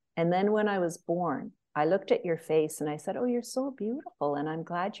 And then when I was born, I looked at your face and I said, oh, you're so beautiful. And I'm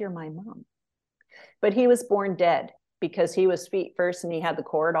glad you're my mom. But he was born dead because he was feet first and he had the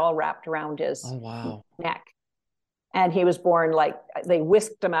cord all wrapped around his neck. And he was born like they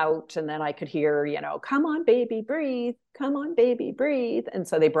whisked him out. And then I could hear, come on, baby, breathe. Come on, baby, breathe. And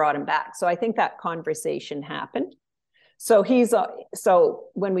so they brought him back. So I think that conversation happened. So so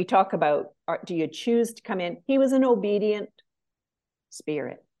when we talk about, do you choose to come in? He was an obedient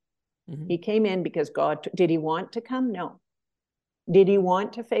spirit. Mm-hmm. He came in because did he want to come? No. Did he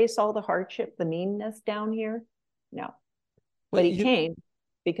want to face all the hardship, the meanness down here? No. But he came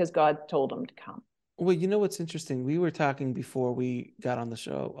because God told him to come. Well, you know what's interesting? We were talking before we got on the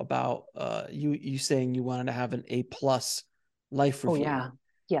show about you saying you wanted to have an A+ life review. Oh yeah.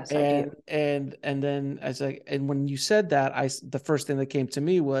 Yes, I do. And then and when you said that, the first thing that came to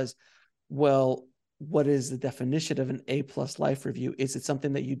me was, well, what is the definition of an A+ life review? Is it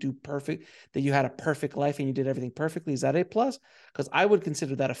something that you do perfect, that you had a perfect life and you did everything perfectly? Is that A+? Because I would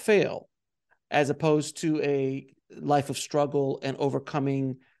consider that a fail, as opposed to a life of struggle and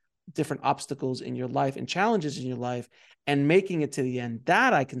overcoming different obstacles in your life and challenges in your life and making it to the end.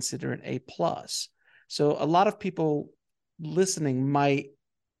 That I consider an A+. So a lot of people listening might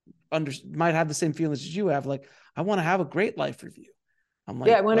have the same feelings as you have. Like, I want to have a great life review. I'm like,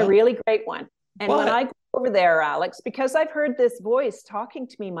 yeah, I want a really great one. And when I go over there, Alex, because I've heard this voice talking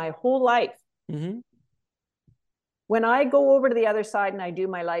to me my whole life, mm-hmm. When I go over to the other side and I do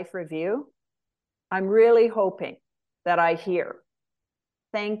my life review, I'm really hoping that I hear,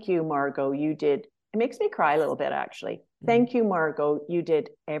 thank you, Margot, you did. It makes me cry a little bit, actually. Mm-hmm. Thank you, Margot, you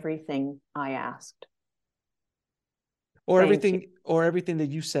did everything I asked. Or everything that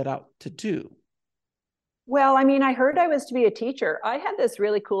you set out to do. Well, I mean, I heard I was to be a teacher. I had this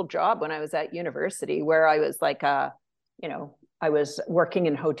really cool job when I was at university where I was like, I was working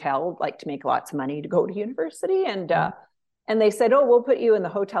in a hotel, like to make lots of money to go to university. And they said, oh, we'll put you in the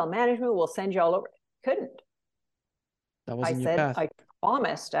hotel management. We'll send you all over. Couldn't. That wasn't your path. I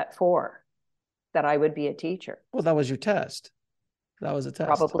promised at 4 that I would be a teacher. Well, that was your test. That was a test.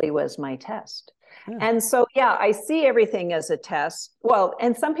 Probably was my test. Yeah. And so, yeah, I see everything as a test. Well,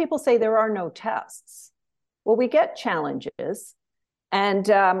 and some people say there are no tests. Well, we get challenges, and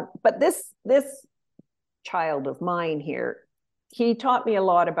but this child of mine here, he taught me a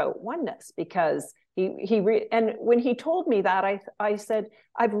lot about oneness because and when he told me that, I said,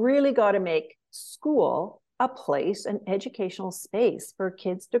 I've really got to make school a place, an educational space for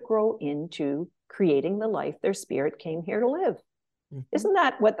kids to grow into creating the life their spirit came here to live. Mm-hmm. Isn't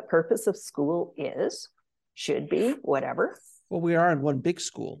that what the purpose of school is? Should be, whatever. Well, we are in one big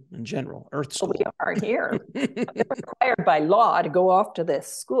school in general, Earth School. We are here. We're required by law to go off to this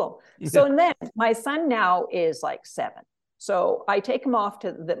school. So and then my son now is like 7. So I take him off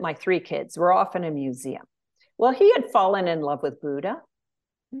to my 3 kids. We're off in a museum. Well, he had fallen in love with Buddha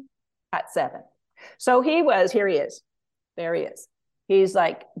at 7. So here he is. There he is. He's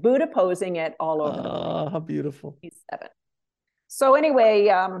like Buddha posing it all over the place. Oh, how beautiful. He's 7. So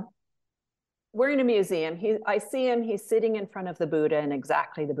anyway, we're in a museum. I see him, he's sitting in front of the Buddha in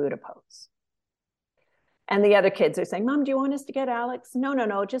exactly the Buddha pose. And the other kids are saying, Mom, do you want us to get Alex?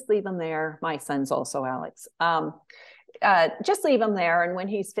 No, just leave him there. My son's also Alex. Just leave him there. And when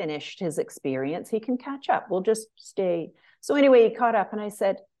he's finished his experience, he can catch up. We'll just stay. So anyway, he caught up and I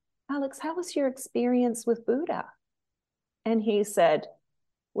said, Alex, how was your experience with Buddha? And he said,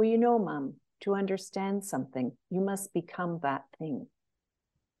 well, Mom, to understand something, you must become that thing.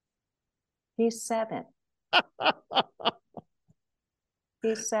 He's 7.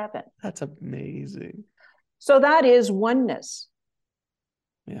 He's 7. That's amazing. So that is oneness.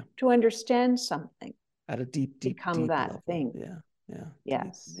 Yeah. To understand something. At a deep become that level. thing. Yeah.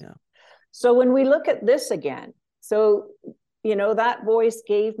 Yes. Yeah. So when we look at this again, so, that voice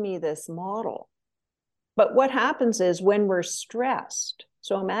gave me this model. But what happens is when we're stressed,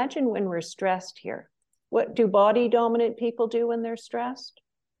 so imagine when we're stressed here, what do body dominant people do when they're stressed?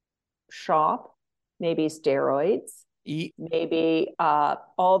 Shop, maybe steroids, eat, maybe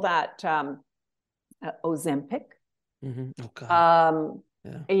all that Ozempic, Oh, God.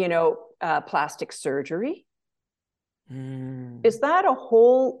 Plastic surgery. Is that a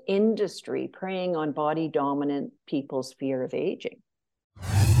whole industry preying on body dominant people's fear of aging?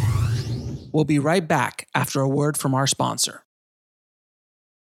 We'll be right back after a word from our sponsor.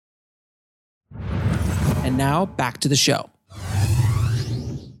 And now back to the show.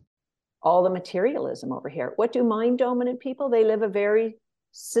 All the materialism over here. What do mind dominant people? They live a very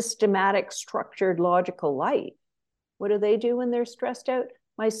systematic, structured, logical life. What do they do when they're stressed out?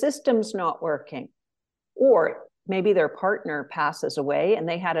 My system's not working. Or maybe their partner passes away and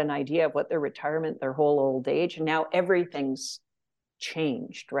they had an idea of what their retirement, their whole old age, and now everything's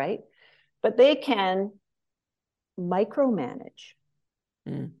changed, right? But they can micromanage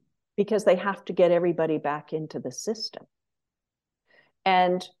because they have to get everybody back into the system.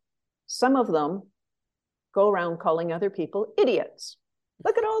 And some of them go around calling other people idiots.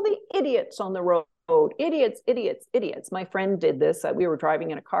 Look at all the idiots on the road. Idiots, idiots, idiots. My friend did this. We were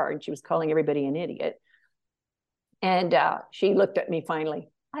driving in a car and she was calling everybody an idiot. And she looked at me finally.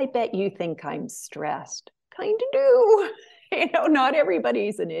 I bet you think I'm stressed. Kind of do. Not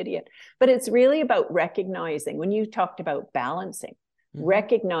everybody's an idiot. But it's really about recognizing, when you talked about balancing,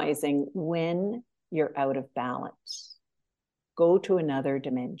 recognizing when you're out of balance. Go to another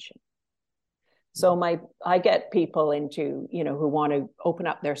dimension. So I get people into, who want to open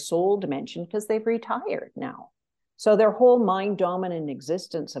up their soul dimension because they've retired now. So their whole mind dominant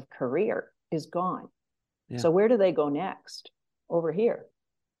existence of career is gone. Yeah. So where do they go next? Over here.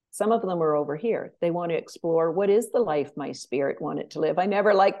 Some of them are over here. They want to explore, what is the life my spirit wanted to live? I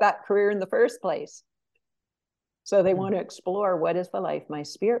never liked that career in the first place. So they want to explore, what is the life my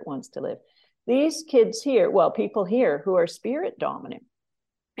spirit wants to live? These kids here, people here who are spirit dominant,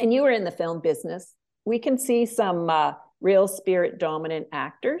 and you were in the film business, we can see some real spirit dominant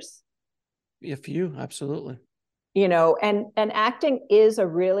actors. A few, absolutely. And acting is a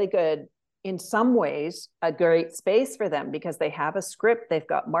really good, in some ways, a great space for them because they have a script, they've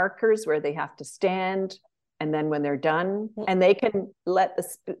got markers where they have to stand, and then when they're done, and they can let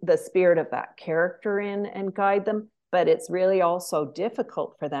the spirit of that character in and guide them. But it's really also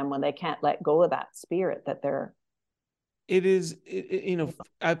difficult for them when they can't let go of that spirit that they're. It is,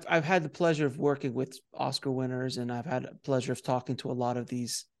 I've had the pleasure of working with Oscar winners, and I've had the pleasure of talking to a lot of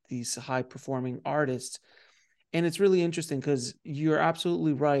these high performing artists. And it's really interesting because you're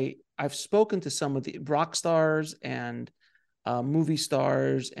absolutely right. I've spoken to some of the rock stars and movie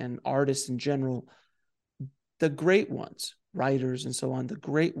stars and artists in general. The great ones, writers and so on, the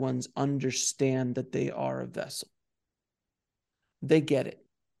great ones understand that they are a vessel. They get it.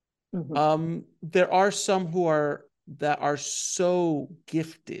 There are some that are so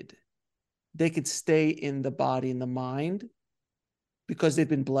gifted, they could stay in the body and the mind because they've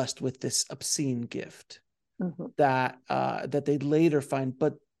been blessed with this obscene gift that they later find.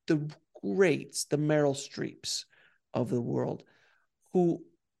 But the greats, the Meryl Streeps of the world, who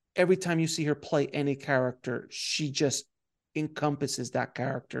every time you see her play any character, she just encompasses that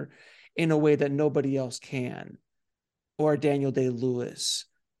character in a way that nobody else can. Or Daniel Day-Lewis,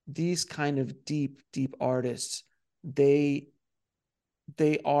 these kind of deep, deep artists, they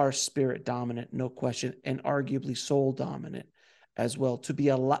are spirit dominant, no question, and arguably soul dominant as well, to be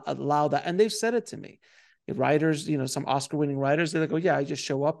allow that. And they've said it to me. The writers, some Oscar winning writers, they're like, oh yeah, I just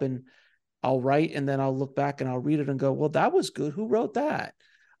show up and I'll write, and then I'll look back and I'll read it and go, well, that was good. Who wrote that?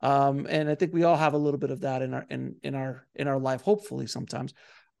 And I think we all have a little bit of that in our life, hopefully sometimes.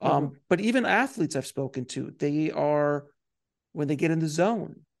 But even athletes I've spoken to, they are, when they get in the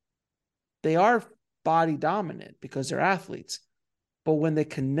zone, they are body dominant because they're athletes. But when they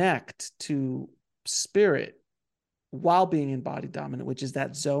connect to spirit while being in body dominant, which is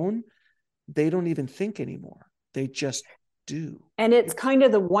that zone, they don't even think anymore. They just do. And it's kind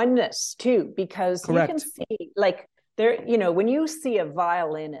of the oneness too, because Correct. You can see, like, there, when you see a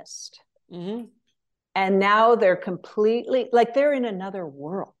violinist and now they're completely, like, they're in another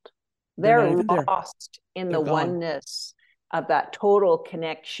world. They're lost in the oneness of that total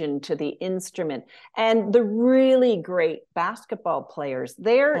connection to the instrument. And the really great basketball players,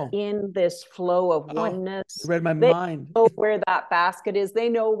 they're in this flow of oneness. You read my mind. They know where that basket is. They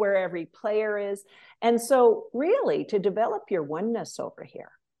know where every player is. And so really, to develop your oneness over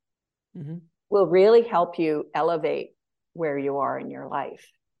here will really help you elevate where you are in your life.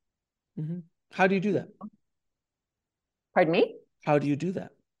 How do you do that? Pardon me? How do you do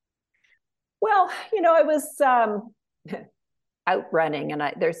that? Well, I was out running, and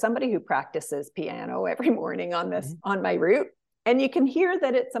there's somebody who practices piano every morning on this on my route, and you can hear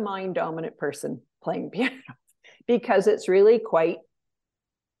that it's a mind dominant person playing piano because it's really quite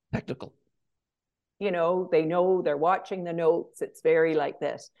technical. they know they're watching the notes. It's very like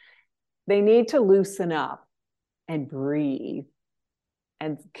this. They need to loosen up and breathe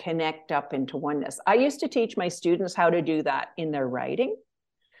and connect up into oneness. I used to teach my students how to do that in their writing.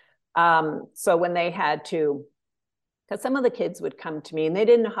 So when they had to, because some of the kids would come to me and they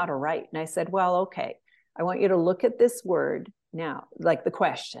didn't know how to write. And I said, well, okay, I want you to look at this word now, like the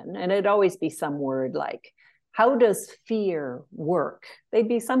question, and it'd always be some word like, how does fear work? They'd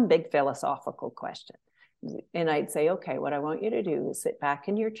be some big philosophical question. And I'd say, okay, what I want you to do is sit back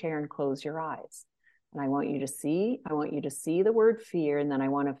in your chair and close your eyes. And I want you to see the word fear. And then I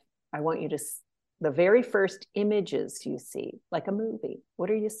want you to, the very first images you see, like a movie, what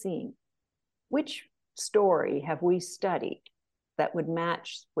are you seeing? Which story have we studied that would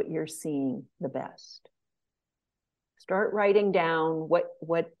match what you're seeing the best? Start writing down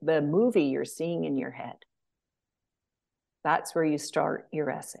what the movie you're seeing in your head. That's where you start your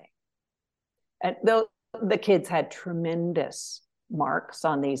essay. And the kids had tremendous marks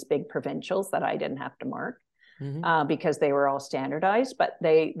on these big provincials that I didn't have to mark, because they were all standardized, but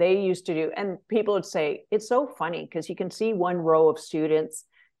they used to do, and people would say, it's so funny because you can see one row of students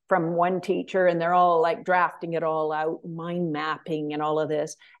from one teacher and they're all like drafting it all out, mind mapping and all of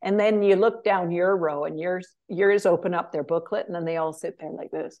this. And then you look down your row and yours open up their booklet and then they all sit there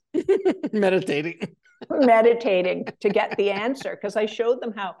like this. Meditating To get the answer. Because I showed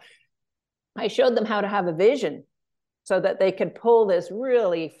them how to have a vision so that they could pull this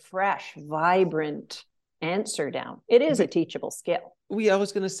really fresh, vibrant answer down. It is a teachable skill. I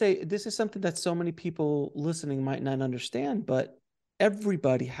was going to say, this is something that so many people listening might not understand, but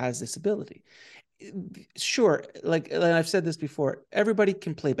everybody has this ability. Sure, like I've said this before, everybody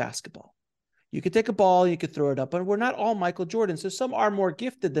can play basketball. You could take a ball, you could throw it up, but we're not all Michael Jordan. So some are more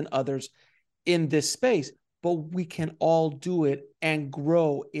gifted than others in this space, but we can all do it and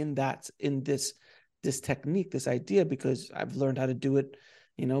grow in this technique, this idea, because I've learned how to do it,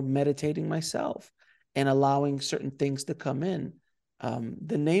 meditating myself and allowing certain things to come in.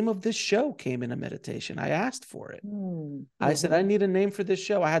 The name of this show came in a meditation. I asked for it. I said, I need a name for this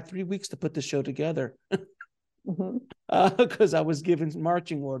show. I had 3 weeks to put the show together because I was given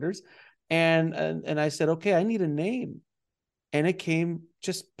marching orders. And I said, okay, I need a name. And it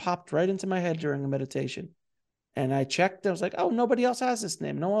just popped right into my head during a meditation. And I checked. I was like, oh, nobody else has this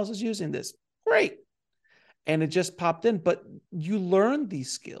name. No one else is using this. Great. And it just popped in. But you learn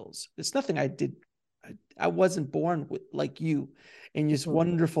these skills. It's nothing I did. I wasn't born with like you in this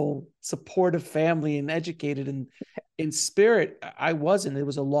wonderful, supportive family and educated and in spirit. I wasn't. It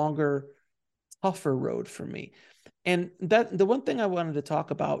was a longer, tougher road for me. And the one thing I wanted to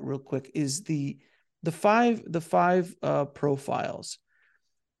talk about real quick is the five profiles.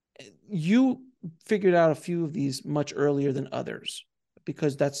 You figured out a few of these much earlier than others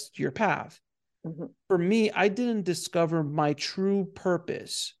because that's your path. For me, I didn't discover my true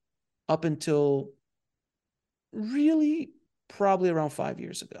purpose up until really probably around 5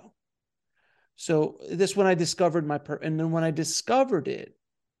 years ago. So this when I discovered my purpose. And then when I discovered it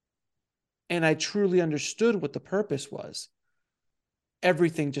and I truly understood what the purpose was,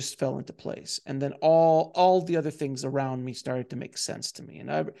 everything just fell into place. And then all the other things around me started to make sense to me.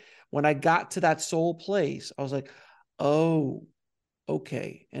 And when I got to that soul place, I was like, oh,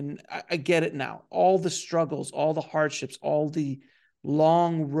 okay. And I get it now. All the struggles, all the hardships, all the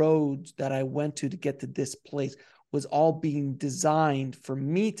long roads that I went to get to this place was all being designed for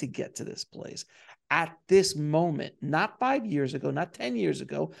me to get to this place at this moment, not 5 years ago, not 10 years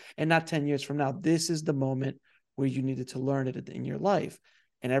ago, and not 10 years from now. This is the moment where you needed to learn it in your life,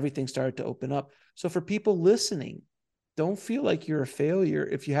 and everything started to open up. So for people listening, don't feel like you're a failure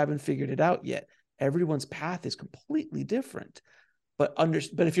if you haven't figured it out yet. Everyone's path is completely different. But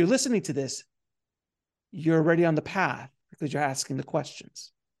if you're listening to this, you're already on the path because you're asking the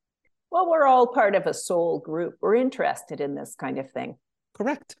questions. Well, we're all part of a soul group. We're interested in this kind of thing.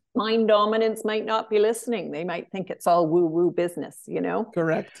 Correct. Mind dominance might not be listening. They might think it's all woo-woo business,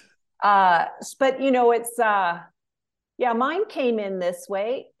 Correct. But, it's, mine came in this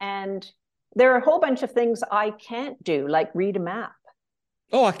way. And there are a whole bunch of things I can't do, like read a map.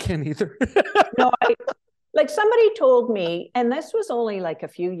 Oh, I can't either. No, like somebody told me, and this was only like a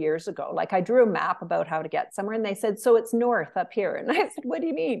few years ago, like I drew a map about how to get somewhere and they said, so it's north up here. And I said, what do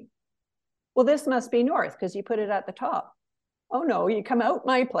you mean? Well, this must be north because you put it at the top. Oh no, you come out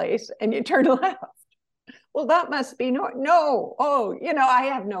my place and you turn left. Well, that must be north. No. Oh, I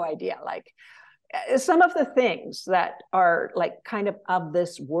have no idea. Like some of the things that are like kind of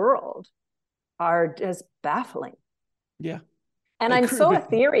this world are just baffling. Yeah. And I'm so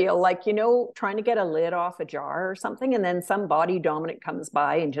ethereal, like, you know, trying to get a lid off a jar or something, and then some body dominant comes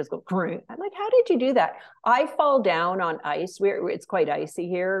by and just go, I'm like, how did you do that? I fall down on ice. It's quite icy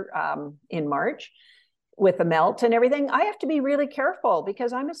here in March with the melt and everything. I have to be really careful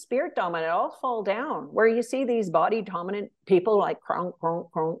because I'm a spirit dominant. I'll fall down, where you see these body dominant people like cronk,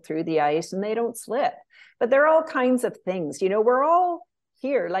 cronk, cronk through the ice and they don't slip. But there are all kinds of things. You know, we're all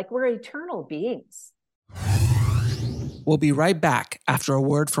here, like we're eternal beings. We'll be right back after a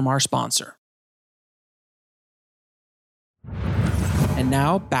word from our sponsor. And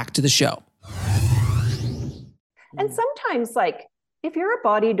now back to the show. And sometimes, like, if you're a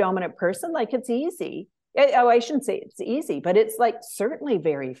body dominant person, like, it's easy. Oh, I shouldn't say it's easy, but it's like certainly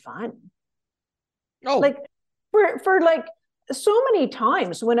very fun. Oh, like for like so many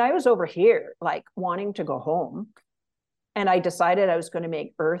times when I was over here, like wanting to go home, and I decided I was going to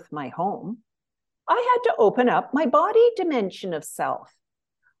make Earth my home, I had to open up my body dimension of self.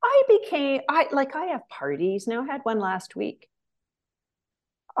 I have parties now. I had one last week.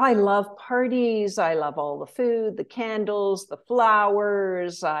 I love parties. I love all the food, the candles, the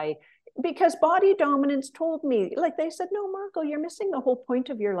flowers. Because body dominance told me, like they said, no, Margot, you're missing the whole point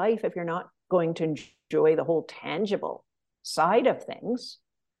of your life if you're not going to enjoy the whole tangible side of things.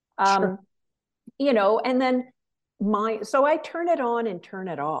 Sure. You know, and then so I turn it on and turn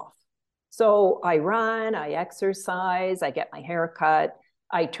it off. So I run, I exercise, I get my hair cut,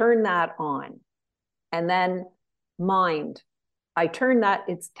 I turn that on. And then mind, I turn that,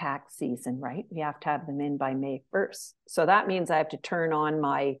 it's tax season, right? We have to have them in by May 1st. So that means I have to turn on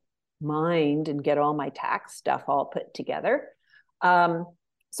my mind and get all my tax stuff all put together.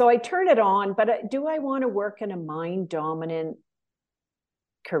 So I turn it on, but do I want to work in a mind dominant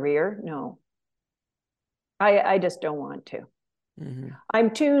career? No, I just don't want to. Mm-hmm.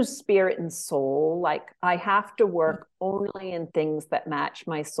 I'm too spirit and soul. Like, I have to work only in things that match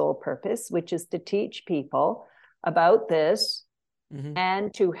my soul purpose, which is to teach people about this, mm-hmm.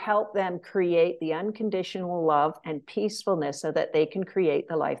 and to help them create the unconditional love and peacefulness so that they can create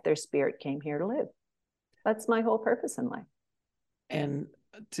the life their spirit came here to live. That's my whole purpose in life. And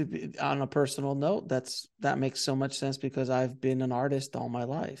to be on a personal note, that makes so much sense, because I've been an artist all my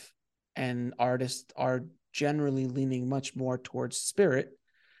life, and artists are generally leaning much more towards spirit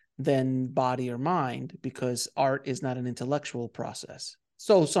than body or mind, because art is not an intellectual process.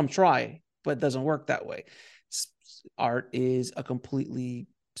 So some try, but it doesn't work that way. Art is a completely,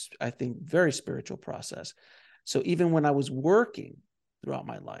 I think, very spiritual process. So even when I was working throughout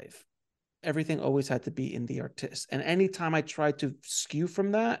my life, everything always had to be in the artist. And anytime I tried to skew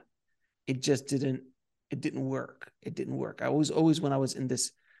from that, it didn't work. It didn't work. I was always, when I was in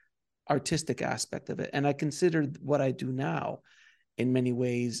this artistic aspect of it. And I considered what I do now in many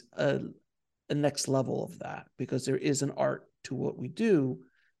ways a next level of that, because there is an art to what we do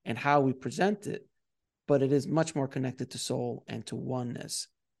and how we present it, but it is much more connected to soul and to oneness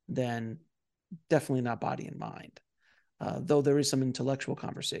than definitely not body and mind. Though there is some intellectual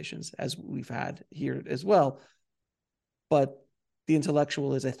conversations, as we've had here as well. But the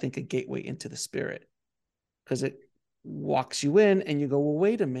intellectual is, I think, a gateway into the spirit, because it walks you in and you go, well,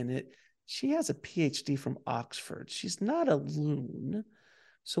 wait a minute. She has a PhD from Oxford. She's not a loon.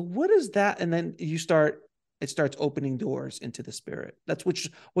 So what is that? And then it starts opening doors into the spirit. That's which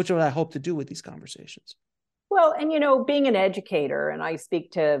what I hope to do with these conversations. Well, and, you know, being an educator, and I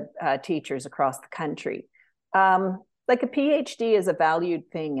speak to teachers across the country, like a PhD is a valued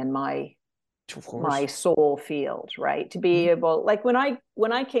thing in my soul field, right? To be able, like when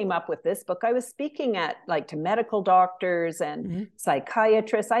I came up with this book, I was speaking to medical doctors and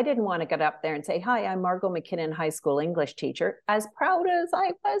psychiatrists. I didn't want to get up there and say, hi, I'm Margot McKinnon, high school English teacher. As proud as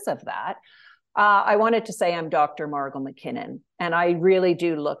I was of that, I wanted to say I'm Dr. Margot McKinnon. And I really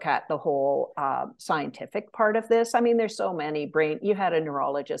do look at the whole scientific part of this. I mean, there's so many you had a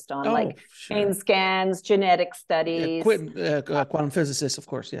neurologist on, brain scans, genetic studies. Quantum physicist, of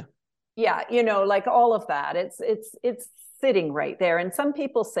course, yeah. Yeah, you know, like all of that. It's sitting right there. And some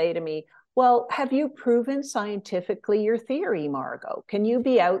people say to me, well, have you proven scientifically your theory, Margot? Can you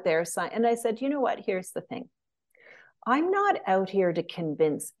be out there? And I said, you know what? Here's the thing. I'm not out here to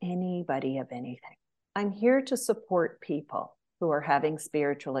convince anybody of anything. I'm here to support people who are having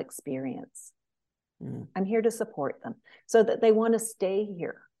spiritual experience. I'm here to support them so that they want to stay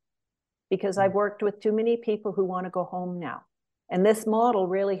here, because I've worked with too many people who want to go home now. And this model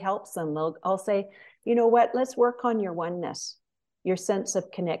really helps them. I'll say, you know what, let's work on your oneness, your sense of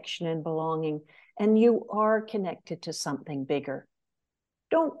connection and belonging. And you are connected to something bigger.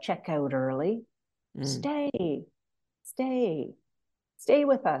 Don't check out early. Stay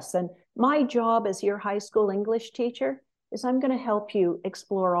with us. And my job as your high school English teacher is I'm going to help you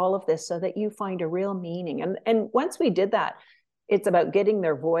explore all of this so that you find a real meaning. And once we did that, it's about getting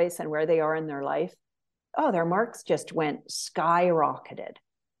their voice and where they are in their life. Oh, their marks just went skyrocketed.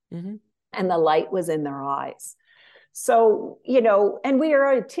 Mm-hmm. And the light was in their eyes. So, you know, and we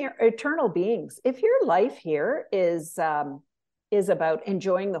are eternal beings. If your life here is about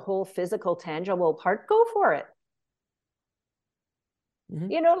enjoying the whole physical, tangible part, go for it. Mm-hmm.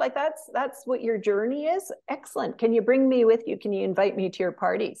 You know, like that's what your journey is. Excellent. Can you bring me with you? Can you invite me to your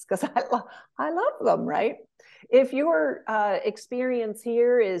parties? Because I love them, right? If your experience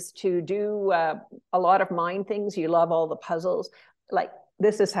here is to do a lot of mind things, you love all the puzzles. Like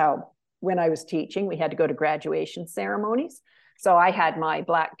this is how, when I was teaching, we had to go to graduation ceremonies. So I had my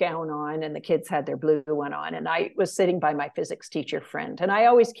black gown on and the kids had their blue one on. And I was sitting by my physics teacher friend. And I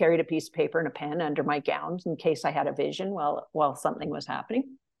always carried a piece of paper and a pen under my gowns in case I had a vision while something was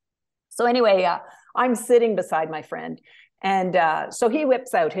happening. So anyway, I'm sitting beside my friend. And so he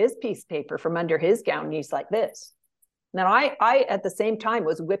whips out his piece of paper from under his gown. And he's like this. Now I at the same time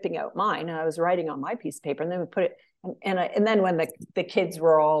was whipping out mine and I was writing on my piece of paper, and then we put it, and then when the kids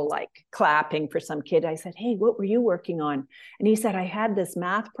were all like clapping for some kid, I said, hey, what were you working on? And he said, I had this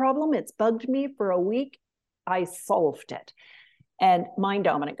math problem. It's bugged me for a week. I solved it. And mind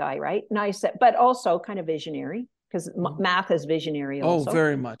dominant guy, right? And I said, but also kind of visionary, because math is visionary also. Oh,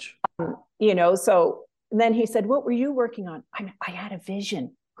 very much. You know, so then he said, what were you working on? I had a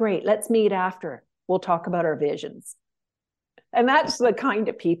vision. Great. Let's meet after. We'll talk about our visions. And that's the kind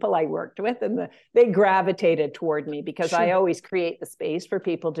of people I worked with. And they gravitated toward me because sure. I always create the space for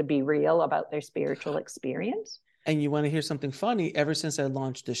people to be real about their spiritual experience. And you want to hear something funny? Ever since I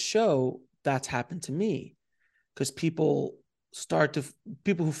launched the show, that's happened to me. Because people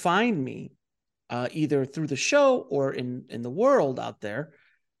who find me, either through the show or in the world out there,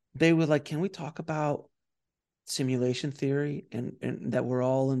 they were like, can we talk about simulation theory and that we're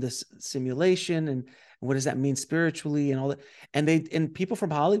all in this simulation and what does that mean spiritually and all that? And people from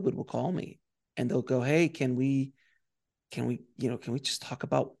Hollywood will call me and they'll go, hey, can we just talk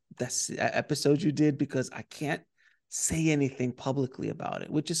about that episode you did? Because I can't say anything publicly about it,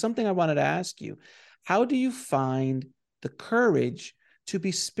 which is something I wanted to ask you. How do you find the courage to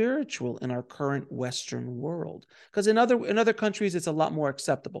be spiritual in our current Western world? Because in other countries, it's a lot more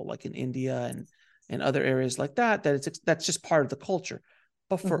acceptable, like in India and other areas like that's just part of the culture.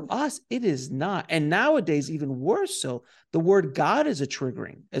 But for us, it is not. And nowadays, even worse so, the word God is a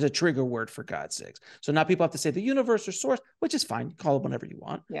trigger word, for God's sakes. So now people have to say the universe or source, which is fine. Call it whatever you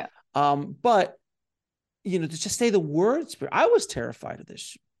want. Yeah. But, to just say the word spirit, I was terrified of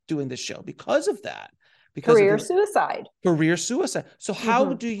doing this show because of that. Because career suicide. So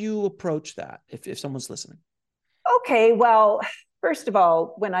how do you approach that if someone's listening? Okay. Well, first of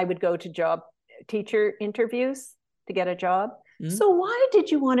all, when I would go to teacher interviews to get a job, so why did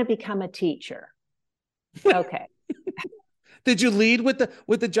you want to become a teacher? Okay. Did you lead with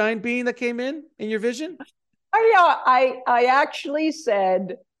the giant being that came in your vision? I actually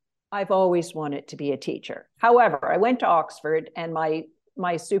said, I've always wanted to be a teacher. However, I went to Oxford and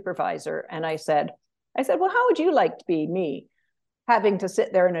my supervisor, and I said, well, how would you like to be me, having to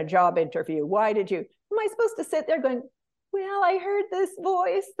sit there in a job interview? Why did you? Am I supposed to sit there going, well, I heard this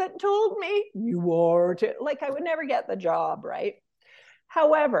voice that told me you are to, like, I would never get the job, right?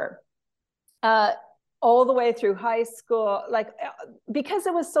 However, all the way through high school, because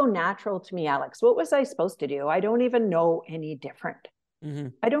it was so natural to me, Alex, what was I supposed to do? I don't even know any different. Mm-hmm.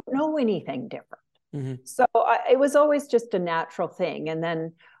 I don't know anything different. Mm-hmm. So it was always just a natural thing. And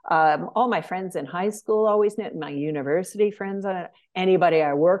then all my friends in high school always knew, my university friends, anybody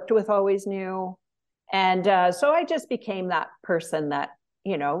I worked with always knew. And so I just became that person that,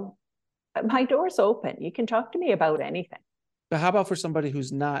 my door's open. You can talk to me about anything. But how about for somebody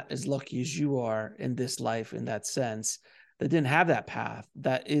who's not as lucky as you are in this life, in that sense, that didn't have that path,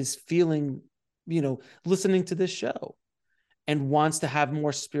 that is feeling, listening to this show and wants to have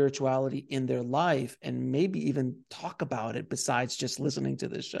more spirituality in their life and maybe even talk about it besides just listening to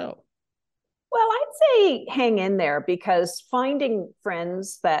this show? Well, I'd say hang in there, because finding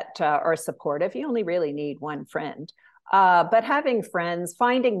friends that are supportive, you only really need one friend. But having friends,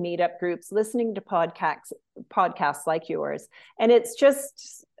 finding meetup groups, listening to podcasts like yours, and it's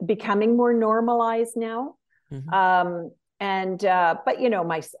just becoming more normalized now. Mm-hmm. But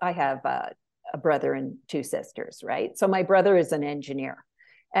I have a brother and two sisters, right? So my brother is an engineer,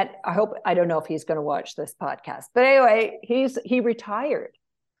 and I don't know if he's going to watch this podcast, but anyway, he retired.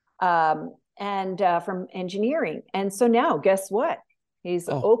 From engineering. And so now guess what? He's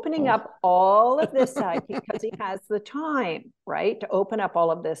opening up all of this side because he has the time, right, to open up all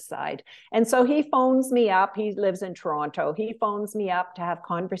of this side. And so he phones me up. He lives in Toronto. He phones me up to have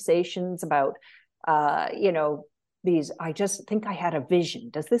conversations about, I just think I had a vision.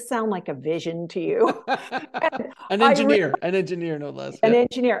 Does this sound like a vision to you? An engineer, no less. An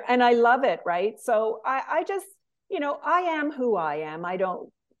engineer. And I love it, right? So I just, I am who I am. I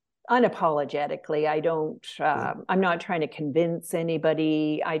don't, unapologetically, I'm not trying to convince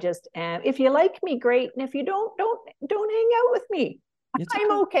anybody. I just am. If you like me, great. And if you don't hang out with me.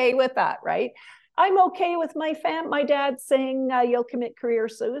 I'm okay with that, right? I'm okay with my dad saying you'll commit career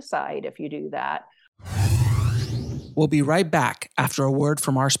suicide if you do that. We'll be right back after a word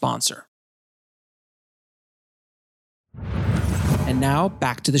from our sponsor. And now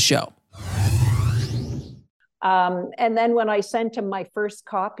back to the show. And then when I sent him my first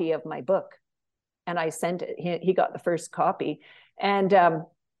copy of my book, and I sent it, he got the first copy, and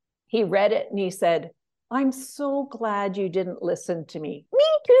he read it and he said, "I'm so glad you didn't listen to me." Me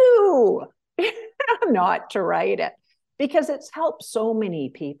too. Not to write it, because it's helped so many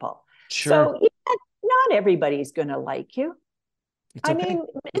people. Sure. So not everybody's going to like you. Okay. I mean,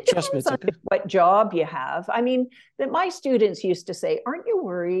 it depends on what job you have. I mean, that my students used to say, "Aren't you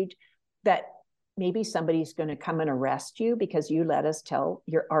worried that maybe somebody's going to come and arrest you because you let us tell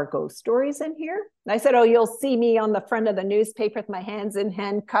our ghost stories in here?" And I said, "Oh, you'll see me on the front of the newspaper with my hands in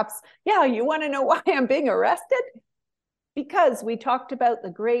handcuffs. Yeah, you want to know why I'm being arrested? Because we talked about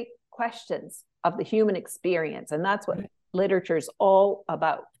the great questions of the human experience, and that's what literature is all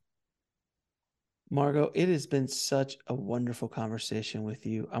about." Margot, it has been such a wonderful conversation with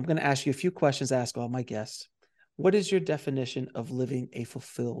you. I'm going to ask you a few questions I ask all my guests. What is your definition of living a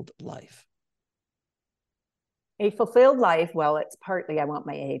fulfilled life? A fulfilled life, well, it's partly I want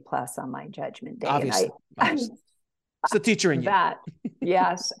my A+ on my judgment day. Obviously. It's the teacher in you. That,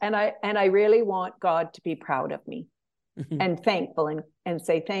 yes. And I really want God to be proud of me and thankful and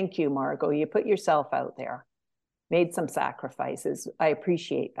say, "Thank you, Margot. You put yourself out there, made some sacrifices. I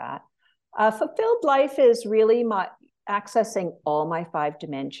appreciate that." Fulfilled life is really accessing all my 5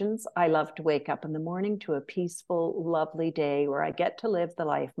 dimensions. I love to wake up in the morning to a peaceful, lovely day where I get to live the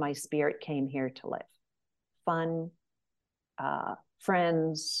life my spirit came here to live. Fun,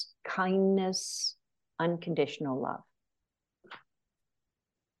 friends, kindness, unconditional love.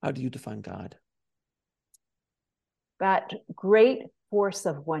 How do you define God? That great force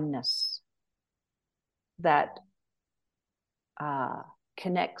of oneness that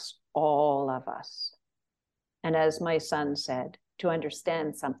connects all of us. And as my son said, to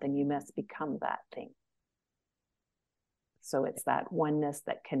understand something, you must become that thing. So it's that oneness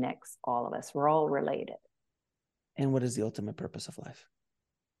that connects all of us. We're all related. And what is the ultimate purpose of life?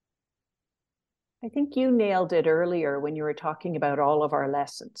 I think you nailed it earlier when you were talking about all of our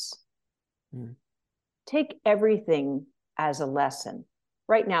lessons. Take everything as a lesson.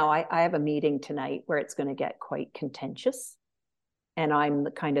 Right now, I have a meeting tonight where it's going to get quite contentious. And I'm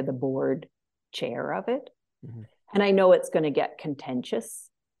the board chair of it. And I know it's going to get contentious.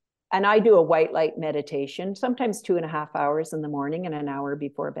 And I do a white light meditation, sometimes 2.5 hours in the morning and an hour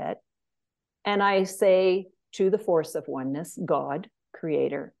before bed. And I say to the force of oneness, God,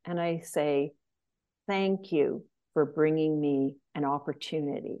 creator, and I say, "Thank you for bringing me an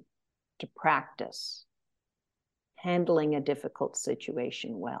opportunity to practice handling a difficult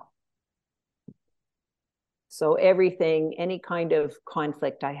situation well." So everything, any kind of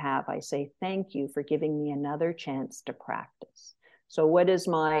conflict I have, I say, "Thank you for giving me another chance to practice." So what was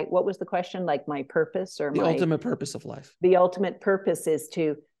the question? Like my purpose or the ultimate purpose of life? The ultimate purpose is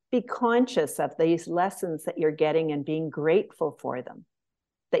to be conscious of these lessons that you're getting and being grateful for them,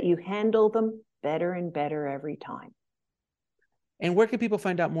 that you handle them better and better every time. And where can people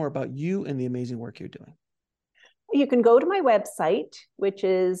find out more about you and the amazing work you're doing? You can go to my website, which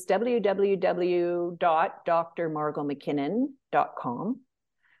is www.drmargotmckinnon.com,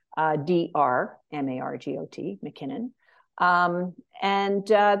 DRMARGOT, McKinnon. And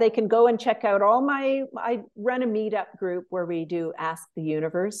they can go and check out I run a meetup group where we do Ask the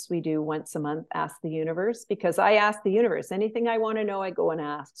Universe. We do once a month, Ask the Universe, because I ask the universe, anything I want to know, I go and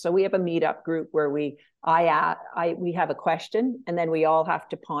ask. So we have a meetup group where we have a question and then we all have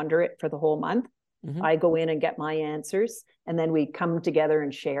to ponder it for the whole month. I go in and get my answers, and then we come together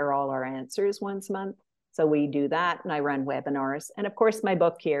and share all our answers once a month. So we do that, and I run webinars. And of course, my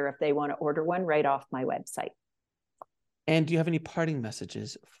book here, if they want to order one, right off my website. And do you have any parting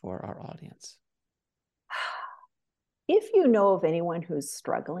messages for our audience? If you know of anyone who's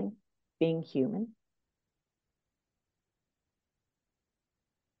struggling being human,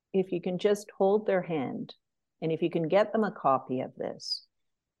 if you can just hold their hand And if you can get them a copy of this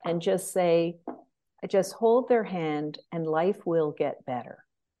and just say, just hold their hand and life will get better.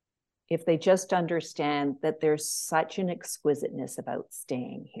 If they just understand that there's such an exquisiteness about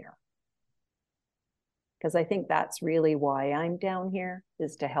staying here. Because I think that's really why I'm down here,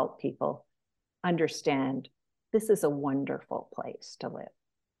 is to help people understand this is a wonderful place to live.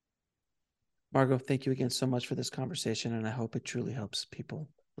 Margot, thank you again so much for this conversation, and I hope it truly helps people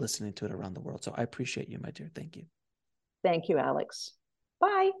listening to it around the world. So I appreciate you, my dear. Thank you. Thank you, Alex.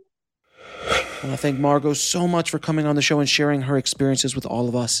 Bye. I want to thank Margot so much for coming on the show and sharing her experiences with all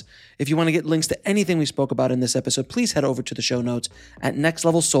of us. If you want to get links to anything we spoke about in this episode, please head over to the show notes at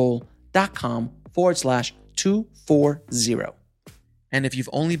nextlevelsoul.com/240. And if you've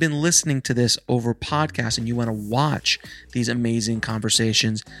only been listening to this over podcast and you want to watch these amazing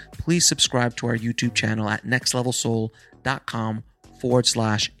conversations, please subscribe to our YouTube channel at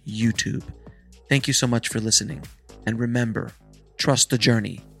nextlevelsoul.com/YouTube. Thank you so much for listening. And remember, trust the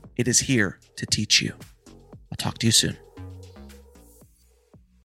journey. It is here to teach you. I'll talk to you soon.